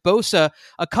 49ers with Bosa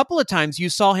a couple of times. You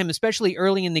saw him, especially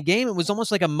early in the game. It was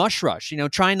almost like a mush rush,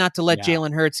 trying not to let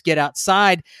Jalen Hurts get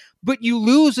outside. But you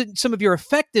lose some of your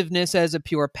effectiveness as a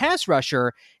pure pass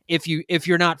rusher if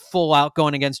you're not full out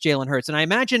going against Jalen Hurts. And I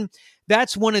imagine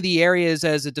that's one of the areas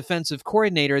as a defensive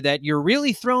coordinator that you're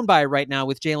really thrown by right now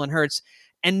with Jalen Hurts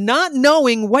and not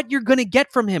knowing what you're going to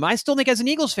get from him. I still think as an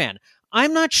Eagles fan,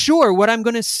 I'm not sure what I'm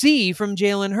going to see from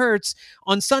Jalen Hurts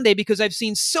on Sunday because I've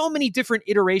seen so many different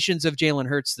iterations of Jalen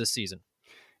Hurts this season.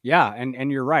 Yeah,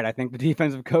 and you're right. I think the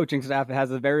defensive coaching staff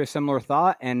has a very similar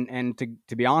thought. And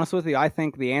to be honest with you, I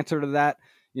think the answer to that,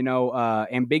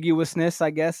 ambiguousness,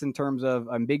 I guess, in terms of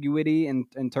ambiguity and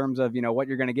in terms of, what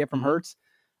you're going to get from Hurts,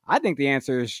 I think the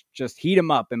answer is just heat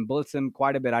him up and blitz him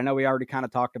quite a bit. I know we already kind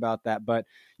of talked about that, but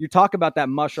you talk about that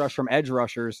mush rush from edge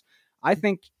rushers. I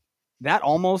think that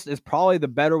almost is probably the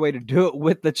better way to do it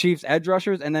with the Chiefs edge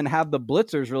rushers and then have the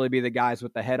blitzers really be the guys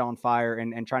with the head on fire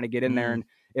and trying to get in there. And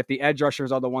if the edge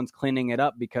rushers are the ones cleaning it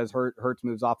up because Hurts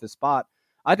moves off his spot,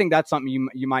 I think that's something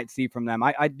you might see from them.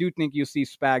 I do think you see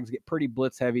Spags get pretty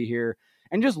blitz heavy here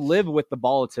and just live with the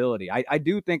volatility. I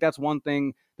do think that's one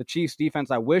thing the Chiefs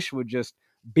defense I wish would just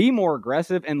be more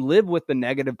aggressive and live with the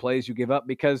negative plays you give up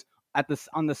because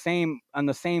on the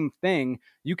same thing,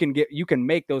 you can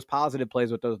make those positive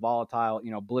plays with those volatile,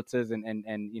 blitzes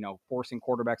and forcing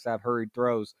quarterbacks to have hurried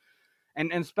throws.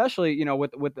 And especially,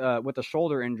 with the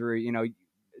shoulder injury,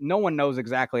 no one knows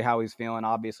exactly how he's feeling,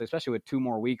 obviously, especially with 2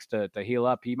 more weeks to heal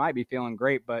up. He might be feeling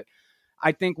great, but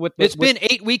I think it's been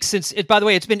 8 weeks since, by the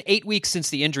way, it's been 8 weeks since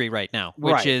the injury right now,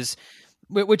 which is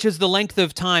the length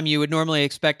of time you would normally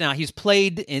expect. Now he's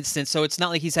played since, so it's not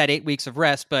like he's had 8 weeks of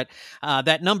rest, but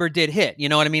that number did hit, you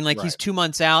know what I mean? Like he's 2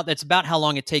 months out. That's about how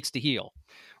long it takes to heal.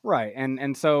 Right.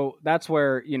 And so that's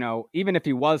where, even if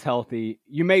he was healthy,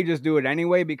 you may just do it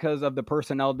anyway because of the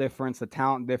personnel difference, the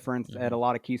talent difference at a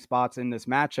lot of key spots in this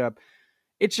matchup.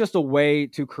 It's just a way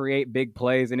to create big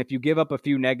plays. And if you give up a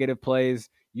few negative plays,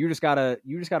 you just gotta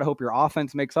hope your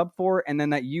offense makes up for it, and then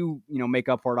that make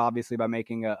up for it obviously by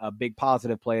making a big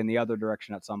positive play in the other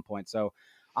direction at some point. So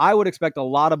I would expect a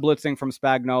lot of blitzing from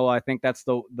Spagnuolo. I think that's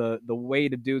the way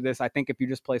to do this. I think if you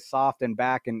just play soft and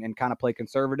back and kind of play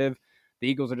conservative, the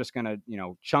Eagles are just going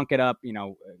to, chunk it up,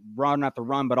 run after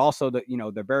run, but also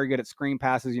they're very good at screen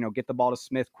passes, get the ball to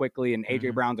Smith quickly. And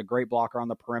AJ Brown's a great blocker on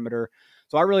the perimeter.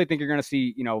 So I really think you're going to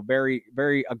see, very,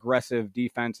 very aggressive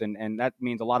defense. And that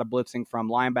means a lot of blitzing from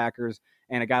linebackers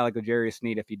and a guy like L'Jarius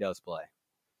Sneed if he does play.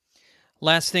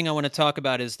 Last thing I want to talk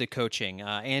about is the coaching.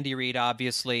 Andy Reid,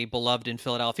 obviously beloved in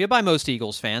Philadelphia by most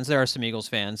Eagles fans. There are some Eagles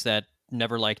fans that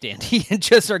never liked Andy and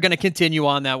just are going to continue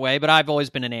on that way, but I've always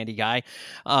been an Andy guy.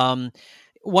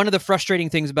 One of the frustrating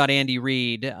things about Andy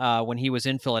Reid when he was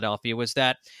in Philadelphia was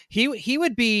that he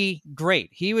would be great.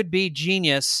 He would be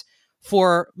genius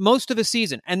for most of a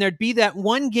season, and there'd be that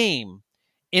one game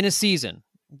in a season.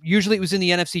 Usually it was in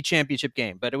the NFC Championship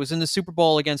game, but it was in the Super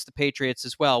Bowl against the Patriots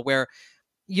as well, where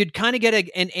you'd kind of get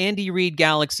an Andy Reid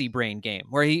galaxy brain game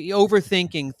where he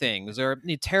overthinking things or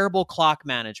terrible clock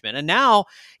management. And now,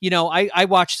 I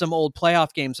watch some old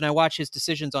playoff games and I watch his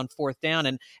decisions on fourth down,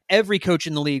 and every coach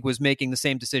in the league was making the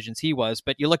same decisions he was.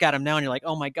 But you look at him now and you're like,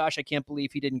 oh my gosh, I can't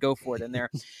believe he didn't go for it in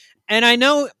there. And I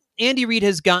know Andy Reid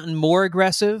has gotten more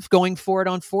aggressive going for it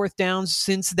on fourth downs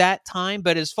since that time.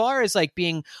 But as far as like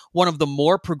being one of the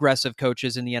more progressive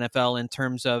coaches in the NFL in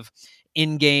terms of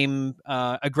in-game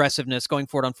aggressiveness, going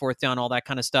for it on fourth down, all that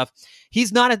kind of stuff,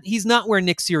 he's not where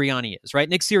Nick Sirianni is, right?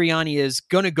 Nick Sirianni is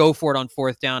going to go for it on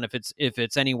fourth down if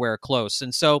it's anywhere close.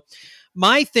 And so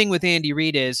my thing with Andy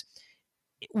Reid is,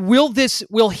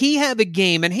 will he have a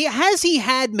game, and has he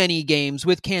had many games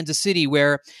with Kansas City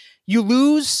where you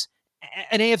lose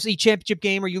an AFC Championship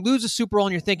game or you lose a Super Bowl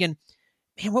and you're thinking,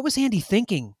 man, what was Andy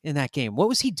thinking in that game? What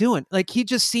was he doing? Like, he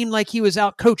just seemed like he was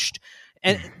out-coached.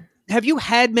 And have you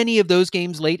had many of those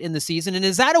games late in the season? And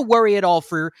is that a worry at all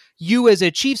for you as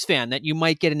a Chiefs fan that you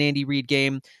might get an Andy Reid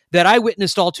game that I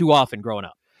witnessed all too often growing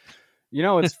up?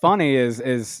 What's funny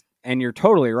is, and you're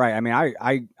totally right. I mean,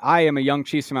 I am a young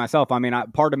Chiefs fan myself. I mean,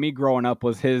 part of me growing up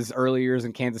was his early years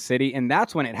in Kansas City, and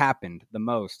that's when it happened the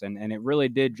most. And it really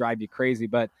did drive you crazy.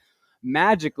 But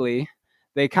magically,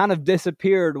 they kind of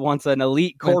disappeared once an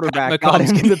elite quarterback got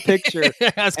into the picture.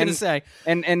 I was going to say.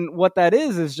 And what that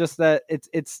is just that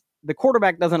it's the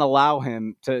quarterback doesn't allow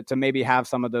him to maybe have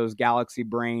some of those galaxy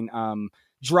brain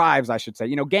drives, I should say.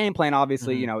 Game plan,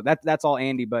 obviously, that's all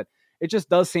Andy, but it just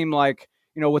does seem like,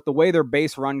 with the way their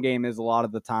base run game is a lot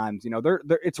of the times,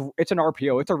 it's an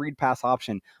RPO, it's a read pass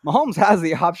option. Mahomes has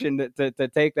the option to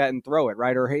take that and throw it,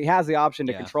 right? Or he has the option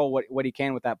to control what he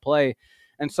can with that play.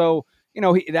 And so,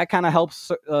 that kind of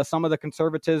helps some of the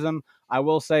conservatism. I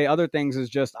will say other things is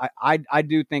just, I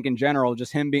do think in general,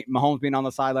 just Mahomes being on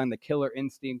the sideline, the killer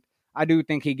instinct, I do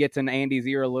think he gets in Andy's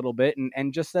ear a little bit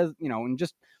and just says, and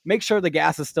just make sure the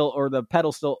gas is still, or the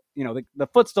pedal still, the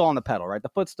foot's still on the pedal, right? The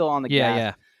foot's still on the gas.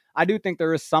 Yeah. I do think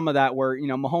there is some of that where,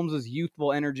 Mahomes'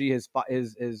 youthful energy, his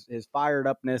fired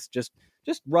upness just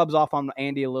rubs off on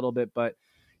Andy a little bit. But,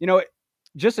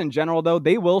 just in general, though,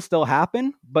 they will still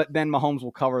happen, but then Mahomes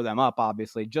will cover them up,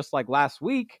 obviously. Just like last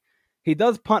week, he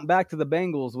does punt back to the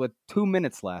Bengals with 2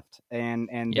 minutes left, and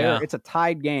it's a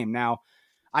tied game. Now,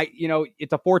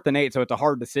 it's a 4th and 8, so it's a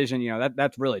hard decision.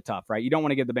 That's really tough, right? You don't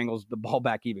want to give the Bengals the ball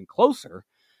back even closer.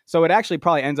 So it actually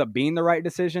probably ends up being the right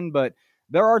decision, but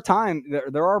there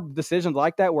are decisions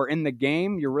like that where in the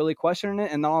game you're really questioning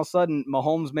it, and then all of a sudden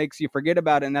Mahomes makes you forget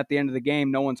about it, and at the end of the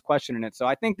game no one's questioning it. So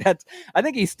I think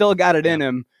he's still got it in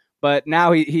him, but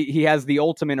now he has the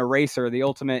ultimate eraser, the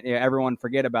ultimate everyone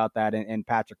forget about that in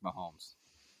Patrick Mahomes.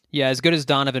 Yeah, as good as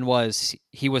Donovan was,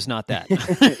 he was not that.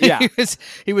 Yeah,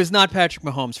 he was not Patrick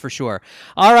Mahomes for sure.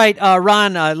 All right,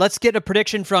 Ron, let's get a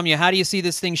prediction from you. How do you see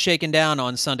this thing shaking down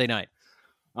on Sunday night?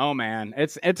 Oh man,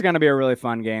 it's going to be a really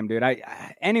fun game, dude.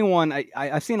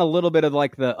 I've seen a little bit of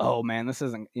like this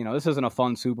isn't a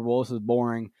fun Super Bowl. This is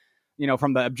boring,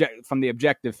 from the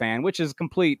objective fan, which is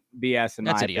complete BS in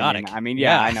my idiotic. opinion. I mean,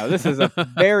 yeah, I know this is a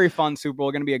very fun Super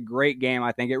Bowl. Going to be a great game.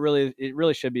 I think it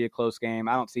really should be a close game.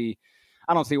 I don't see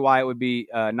why it would be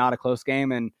not a close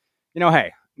game. And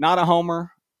hey, not a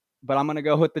homer, but I'm going to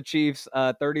go with the Chiefs,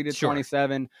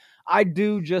 30-27. I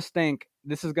do just think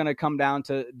this is going to come down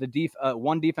to the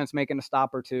one defense making a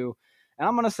stop or two. And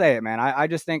I'm going to say it, man. I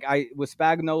just think with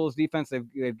Spagnuolo's defense,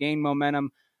 they've gained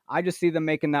momentum. I just see them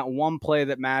making that one play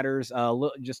that matters,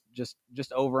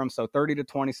 just over them. So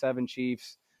 30-27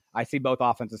 Chiefs. I see both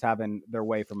offenses having their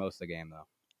way for most of the game, though.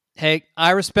 Hey,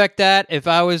 I respect that. If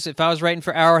I was writing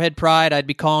for Arrowhead Pride, I'd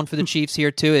be calling for the Chiefs here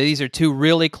too. These are two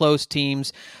really close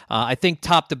teams. I think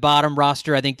top to bottom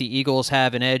roster, I think the Eagles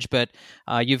have an edge, but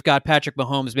you've got Patrick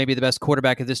Mahomes, maybe the best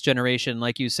quarterback of this generation.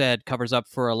 Like you said, covers up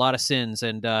for a lot of sins,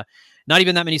 and not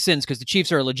even that many sins, because the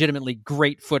Chiefs are a legitimately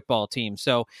great football team.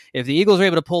 So if the Eagles are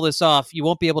able to pull this off, you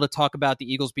won't be able to talk about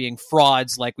the Eagles being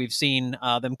frauds like we've seen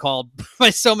them called by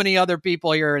so many other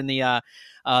people here in the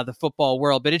football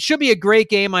world. But it should be a great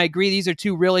game. I agree. These are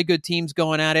two really good teams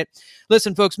going at it.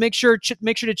 Listen, folks, make sure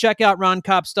to check out Ron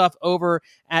Kopp's stuff over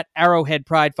at Arrowhead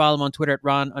Pride. Follow him on Twitter at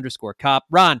Ron_Kopp.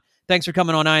 Ron, thanks for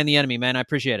coming on Eye on the Enemy, man. I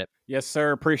appreciate it. Yes,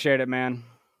 sir. Appreciate it, man.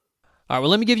 All right, well,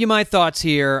 let me give you my thoughts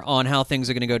here on how things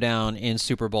are going to go down in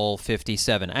Super Bowl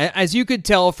 57. As you could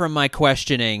tell from my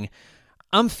questioning,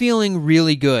 I'm feeling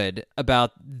really good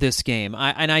about this game.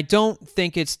 And I don't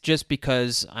think it's just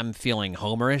because I'm feeling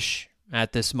homerish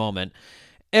at this moment.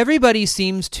 Everybody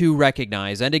seems to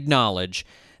recognize and acknowledge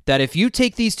that if you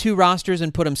take these two rosters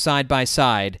and put them side by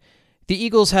side, the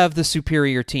Eagles have the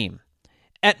superior team.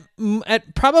 At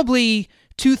probably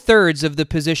 2/3 of the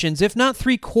positions, if not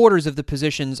 3/4 of the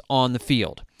positions on the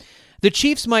field. The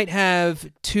Chiefs might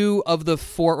have 2 of the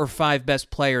 4 or 5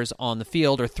 best players on the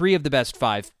field, or 3 of the best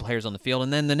 5 players on the field,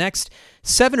 and then the next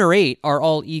 7 or 8 are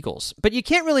all Eagles. But you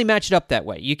can't really match it up that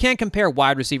way. You can't compare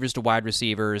wide receivers to wide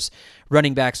receivers,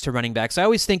 running backs to running backs. I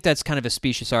always think that's kind of a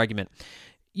specious argument.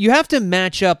 You have to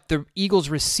match up the Eagles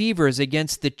receivers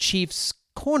against the Chiefs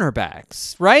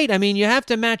cornerbacks, right? I mean, you have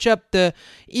to match up the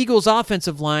Eagles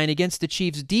offensive line against the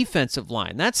Chiefs defensive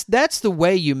line. That's the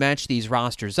way you match these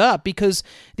rosters up, because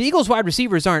the Eagles wide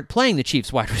receivers aren't playing the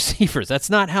Chiefs wide receivers. That's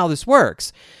not how this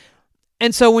works.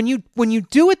 And so when you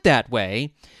do it that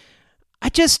way, I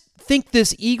just think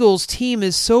this Eagles team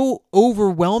is so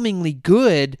overwhelmingly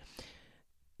good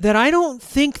that I don't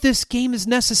think this game is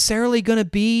necessarily going to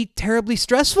be terribly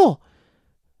stressful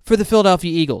for the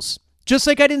Philadelphia Eagles. Just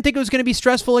like I didn't think it was going to be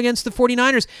stressful against the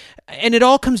 49ers. And it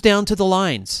all comes down to the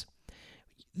lines.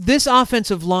 This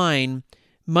offensive line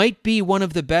might be one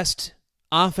of the best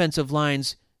offensive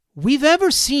lines we've ever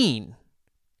seen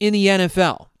in the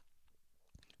NFL.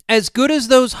 As good as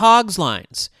those Hogs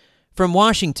lines from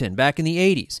Washington back in the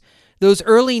 80s, those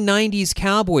early 90s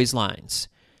Cowboys lines,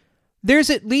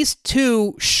 there's at least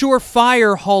 2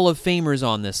 surefire Hall of Famers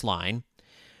on this line.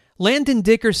 Landon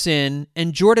Dickerson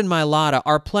and Jordan Mailata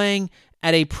are playing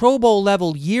at a Pro Bowl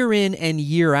level year in and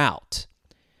year out.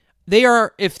 They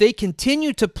are, if they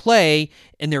continue to play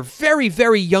in their very,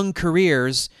 very young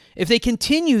careers, if they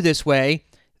continue this way,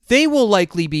 they will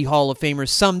likely be Hall of Famers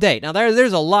someday. Now,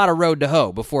 there's a lot of road to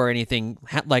hoe before anything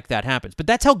like that happens, but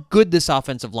that's how good this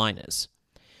offensive line is.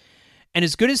 And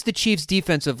as good as the Chiefs'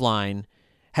 defensive line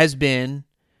has been,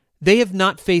 they have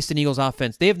not faced an Eagles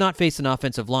offense. They have not faced an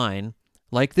offensive line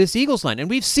like this Eagles line. And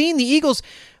we've seen the Eagles.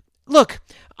 Look,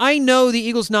 I know the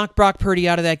Eagles knocked Brock Purdy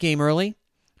out of that game early,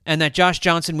 and that Josh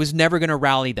Johnson was never going to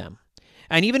rally them.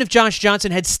 And even if Josh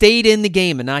Johnson had stayed in the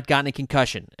game and not gotten a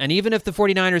concussion, and even if the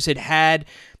 49ers had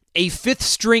a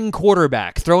 5th-string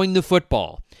quarterback throwing the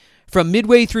football from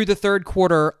midway through the 3rd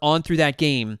quarter on through that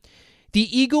game, the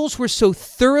Eagles were so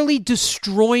thoroughly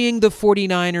destroying the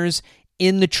 49ers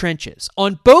in the trenches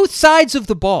on both sides of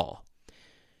the ball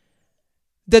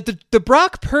that the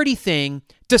Brock Purdy thing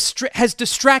has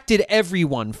distracted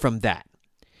everyone from that.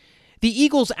 The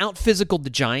Eagles out-physicaled the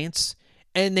Giants,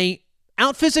 and they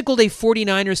out-physicaled a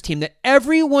 49ers team that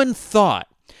everyone thought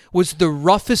was the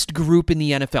roughest group in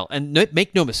the NFL. And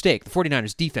make no mistake, the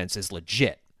 49ers defense is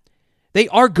legit. They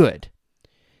are good.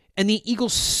 And the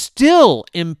Eagles still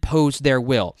imposed their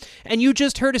will. And you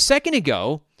just heard a second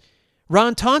ago,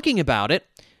 Ron talking about it,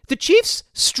 the Chiefs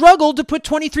struggled to put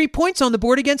 23 points on the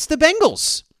board against the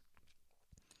Bengals.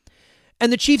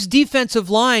 And the Chiefs' defensive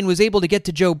line was able to get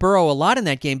to Joe Burrow a lot in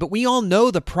that game, but we all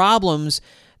know the problems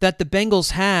that the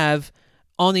Bengals have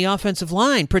on the offensive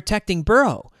line protecting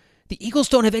Burrow. The Eagles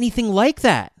don't have anything like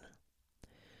that.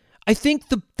 I think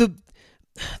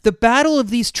the battle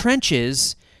of these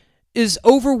trenches is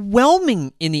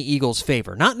overwhelming in the Eagles'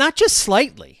 favor, not just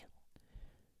slightly.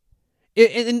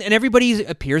 And everybody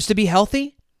appears to be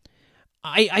healthy.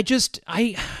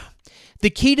 The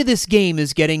key to this game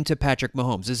is getting to Patrick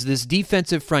Mahomes, is this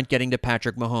defensive front getting to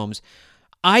Patrick Mahomes.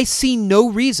 I see no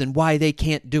reason why they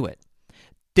can't do it.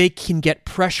 They can get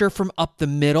pressure from up the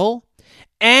middle,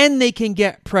 and they can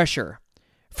get pressure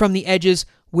from the edges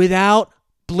without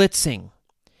blitzing.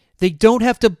 They don't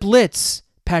have to blitz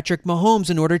Patrick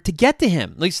Mahomes in order to get to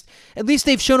him. At least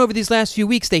they've shown over these last few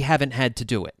weeks they haven't had to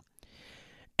do it.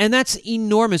 And that's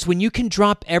enormous when you can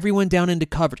drop everyone down into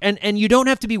coverage. And you don't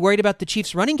have to be worried about the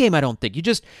Chiefs' running game, I don't think.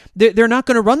 They're not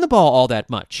going to run the ball all that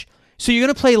much. So you're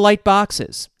going to play light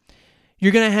boxes.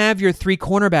 You're going to have your 3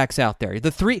 cornerbacks out there. You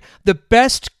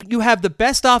have the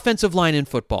best offensive line in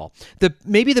football.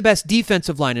 Maybe the best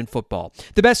defensive line in football.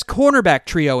 The best cornerback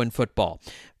trio in football.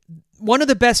 One of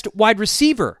the best wide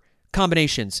receiver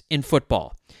combinations in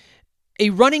football. A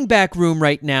running back room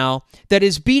right now that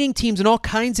is beating teams in all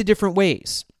kinds of different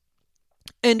ways.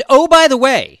 And oh, by the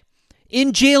way,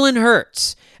 in Jalen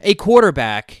Hurts, a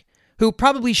quarterback who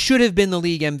probably should have been the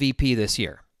league MVP this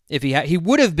year. If he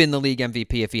would have been the league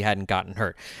MVP if he hadn't gotten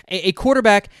hurt. A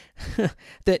quarterback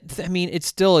it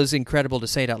still is incredible to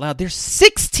say it out loud. They're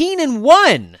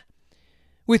 16-1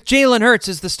 with Jalen Hurts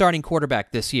as the starting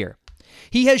quarterback this year.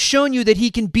 He has shown you that he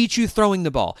can beat you throwing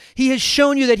the ball. He has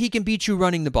shown you that he can beat you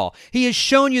running the ball. He has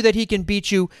shown you that he can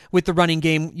beat you with the running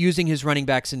game using his running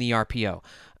backs in the RPO.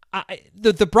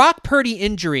 The Brock Purdy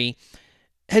injury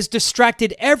has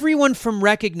distracted everyone from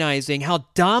recognizing how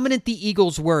dominant the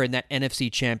Eagles were in that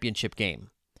NFC Championship game.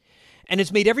 And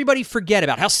it's made everybody forget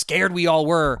about how scared we all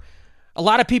were. A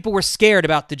lot of people were scared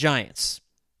about the Giants.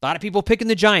 A lot of people picking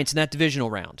the Giants in that divisional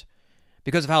round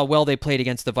because of how well they played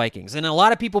against the Vikings. And a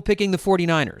lot of people picking the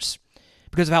 49ers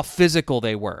because of how physical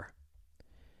they were.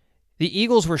 The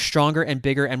Eagles were stronger and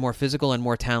bigger and more physical and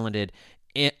more talented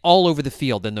all over the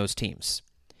field than those teams.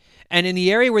 And in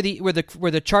the area where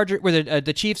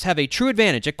the Chiefs have a true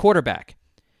advantage at quarterback,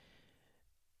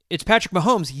 it's Patrick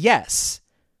Mahomes, yes.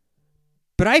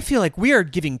 But I feel like we are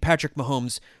giving Patrick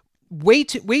Mahomes way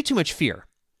too much fear.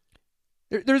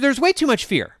 There's way too much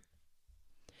fear.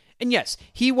 And yes,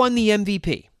 he won the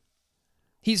MVP.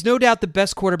 He's no doubt the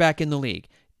best quarterback in the league.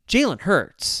 Jalen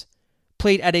Hurts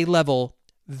played at a level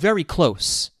very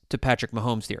close to Patrick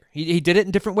Mahomes here. He did it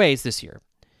in different ways this year,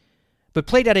 but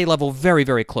played at a level very,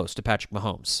 very close to Patrick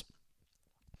Mahomes.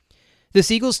 This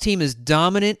Eagles team is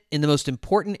dominant in the most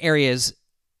important areas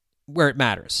where it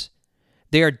matters.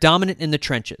 They are dominant in the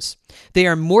trenches. They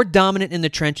are more dominant in the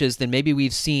trenches than maybe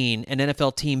we've seen an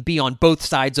NFL team be on both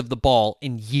sides of the ball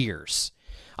in years.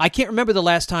 I can't remember the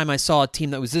last time I saw a team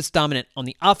that was this dominant on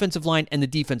the offensive line and the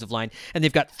defensive line, and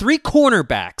they've got 3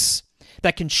 cornerbacks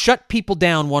that can shut people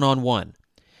down one-on-one.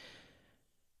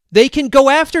 They can go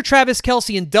after Travis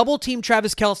Kelce and double-team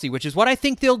Travis Kelce, which is what I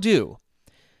think they'll do.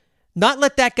 Not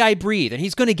let that guy breathe, and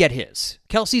he's going to get his.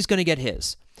 Kelce's going to get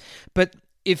his. But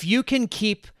if you can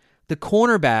keep the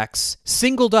cornerbacks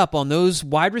singled up on those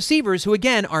wide receivers who,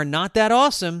 again, are not that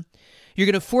awesome, you're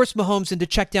going to force Mahomes into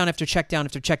check down after check down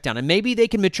after check down, and maybe they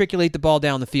can matriculate the ball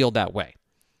down the field that way.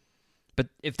 But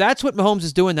if that's what Mahomes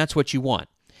is doing, that's what you want.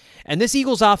 And this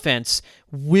Eagles offense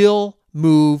will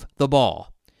move the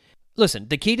ball. Listen,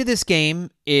 the key to this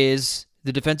game is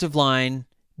the defensive line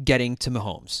getting to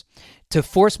Mahomes, to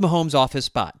force Mahomes off his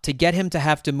spot, to get him to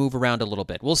have to move around a little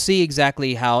bit. We'll see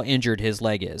exactly how injured his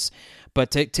leg is.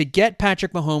 But to get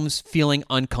Patrick Mahomes feeling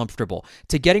uncomfortable,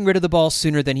 to getting rid of the ball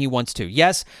sooner than he wants to.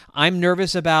 Yes, I'm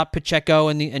nervous about Pacheco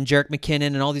and Jerick McKinnon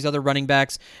and all these other running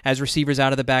backs as receivers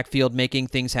out of the backfield making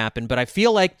things happen. But I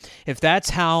feel like if that's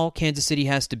how Kansas City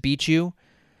has to beat you,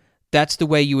 that's the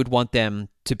way you would want them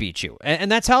to beat you. And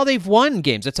that's how they've won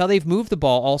games. That's how they've moved the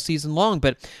ball all season long.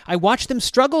 But I watched them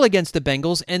struggle against the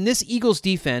Bengals, and this Eagles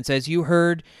defense, as you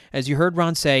heard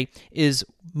Ron say, is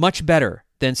much better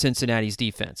than Cincinnati's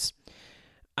defense.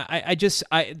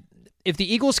 If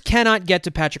the Eagles cannot get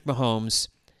to Patrick Mahomes,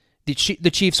 the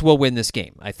Chiefs will win this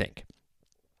game, I think.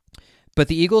 But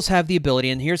the Eagles have the ability,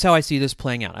 and here's how I see this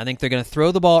playing out. I think they're going to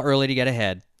throw the ball early to get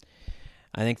ahead.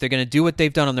 I think they're going to do what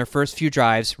they've done on their first few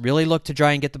drives, really look to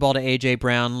try and get the ball to A.J.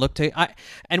 Brown, look to get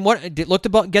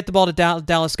the ball to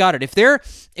Dallas Goedert.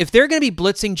 If they're going to be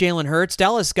blitzing Jalen Hurts,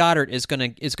 Dallas Goedert is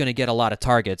going to get a lot of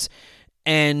targets.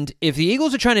 And if the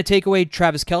Eagles are trying to take away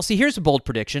Travis Kelce, here's a bold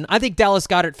prediction. I think Dallas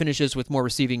Goedert finishes with more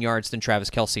receiving yards than Travis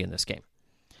Kelce in this game.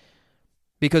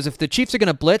 Because if the Chiefs are going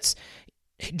to blitz,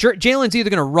 Jalen's either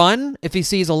going to run if he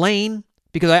sees a lane,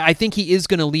 because I think he is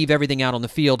going to leave everything out on the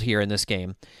field here in this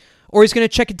game, or he's going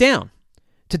to check it down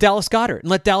to Dallas Goedert and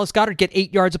let Dallas Goedert get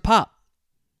 8 yards a pop.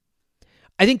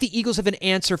 I think the Eagles have an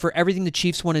answer for everything the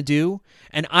Chiefs want to do,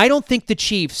 and I don't think the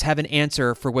Chiefs have an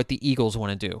answer for what the Eagles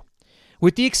want to do,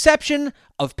 with the exception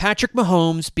of Patrick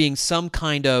Mahomes being some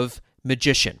kind of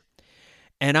magician.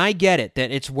 And I get it,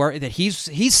 that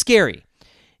he's scary.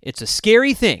 It's a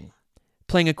scary thing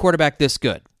playing a quarterback this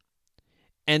good.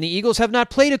 And the Eagles have not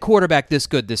played a quarterback this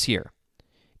good this year.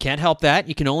 Can't help that.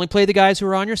 You can only play the guys who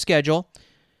are on your schedule.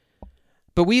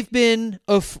 But we've been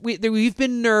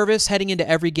nervous heading into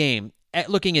every game.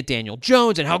 looking at Daniel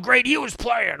Jones and how great he was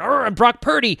playing, and Brock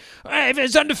Purdy, if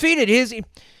it's undefeated,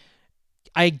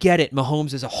 I get it.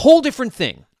 Mahomes is a whole different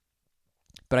thing.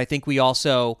 But I think we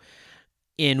also,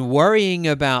 in worrying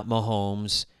about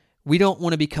Mahomes, we don't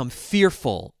want to become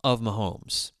fearful of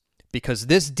Mahomes because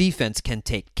this defense can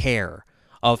take care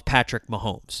of Patrick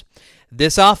Mahomes.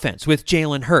 This offense with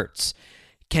Jalen Hurts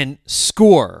can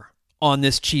score on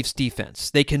this Chiefs defense.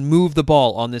 They can move the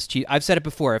ball on this Chiefs. I've said it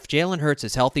before. If Jalen Hurts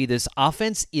is healthy, this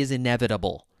offense is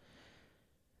inevitable.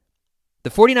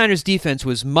 The 49ers defense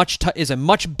is a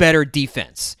much better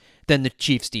defense than the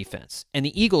Chiefs defense. And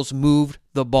the Eagles moved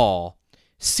the ball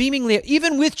seemingly,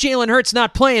 even with Jalen Hurts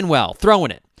not playing well,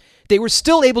 throwing it. They were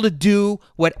still able to do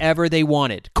whatever they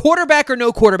wanted. Quarterback or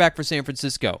no quarterback for San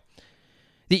Francisco.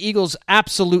 The Eagles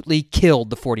absolutely killed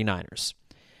the 49ers.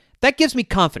 That gives me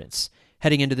confidence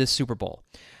heading into this Super Bowl.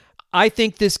 I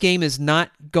think this game is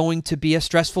not going to be a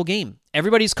stressful game.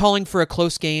 Everybody's calling for a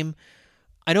close game.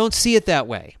 I don't see it that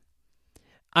way.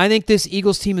 I think this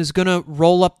Eagles team is going to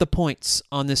roll up the points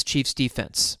on this Chiefs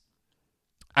defense.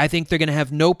 I think they're going to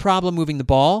have no problem moving the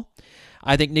ball.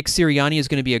 I think Nick Sirianni is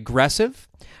going to be aggressive.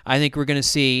 I think we're going to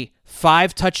see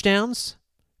 5 touchdowns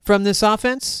from this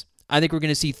offense. I think we're going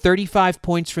to see 35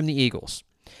 points from the Eagles.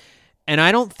 And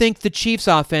I don't think the Chiefs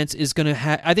offense is going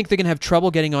to I think they're going to have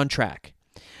trouble getting on track.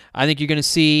 I think you're going to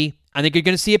see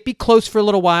it be close for a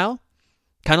little while,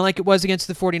 kind of like it was against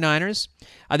the 49ers.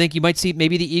 I think you might see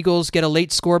maybe the Eagles get a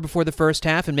late score before the first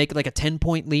half and make it like a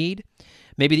 10-point lead.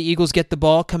 Maybe the Eagles get the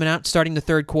ball coming out starting the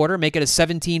third quarter, make it a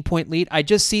 17-point lead. I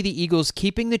just see the Eagles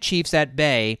keeping the Chiefs at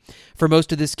bay for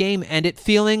most of this game and it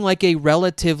feeling like a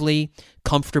relatively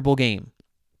comfortable game.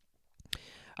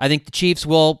 I think the Chiefs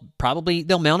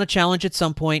they'll mount a challenge at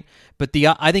some point, but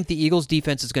I think the Eagles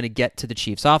defense is going to get to the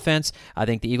Chiefs offense. I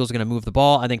think the Eagles are going to move the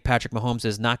ball. I think Patrick Mahomes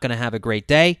is not going to have a great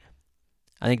day.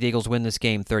 I think the Eagles win this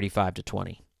game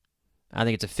 35-20. I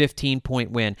think it's a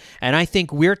 15-point win. And I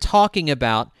think we're talking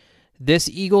about this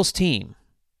Eagles team,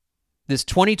 this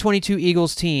 2022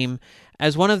 Eagles team,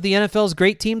 as one of the NFL's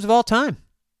great teams of all time.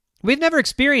 We've never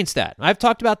experienced that. I've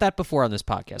talked about that before on this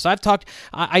podcast.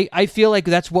 I feel like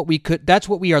that's what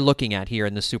we are looking at here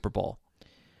in the Super Bowl.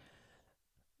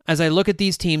 As I look at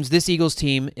these teams, this Eagles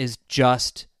team is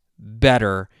just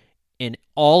better in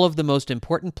all of the most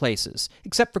important places,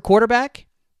 except for quarterback.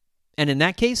 And in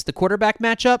that case, the quarterback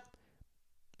matchup,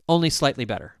 only slightly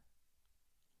better.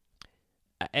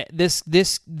 This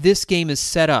game is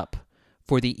set up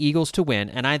for the Eagles to win,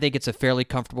 and I think it's a fairly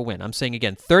comfortable win. I'm saying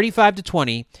again,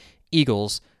 35-20,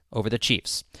 Eagles over the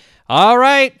Chiefs. All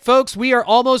right, folks, we are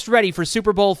almost ready for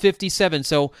Super Bowl 57,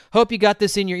 so hope you got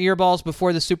this in your earballs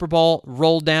before the Super Bowl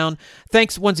rolled down.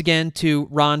 Thanks once again to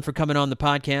Ron for coming on the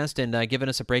podcast and giving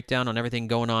us a breakdown on everything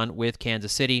going on with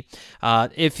Kansas City.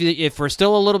 If we're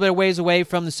still a little bit of ways away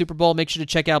from the Super Bowl, make sure to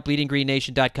check out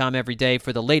bleedinggreennation.com every day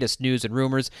for the latest news and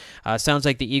rumors. Sounds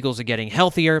like the Eagles are getting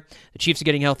healthier. The Chiefs are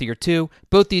getting healthier too.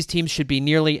 Both these teams should be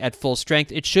nearly at full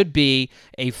strength. It should be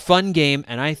a fun game,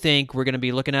 and I think we're going to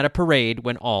be looking at a parade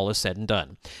when all is said and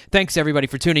done. Thanks, everybody,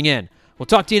 for tuning in. We'll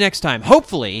talk to you next time,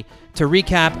 hopefully to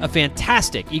recap a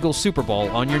fantastic Eagles Super Bowl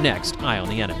on your next Eye on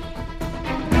the Enemy.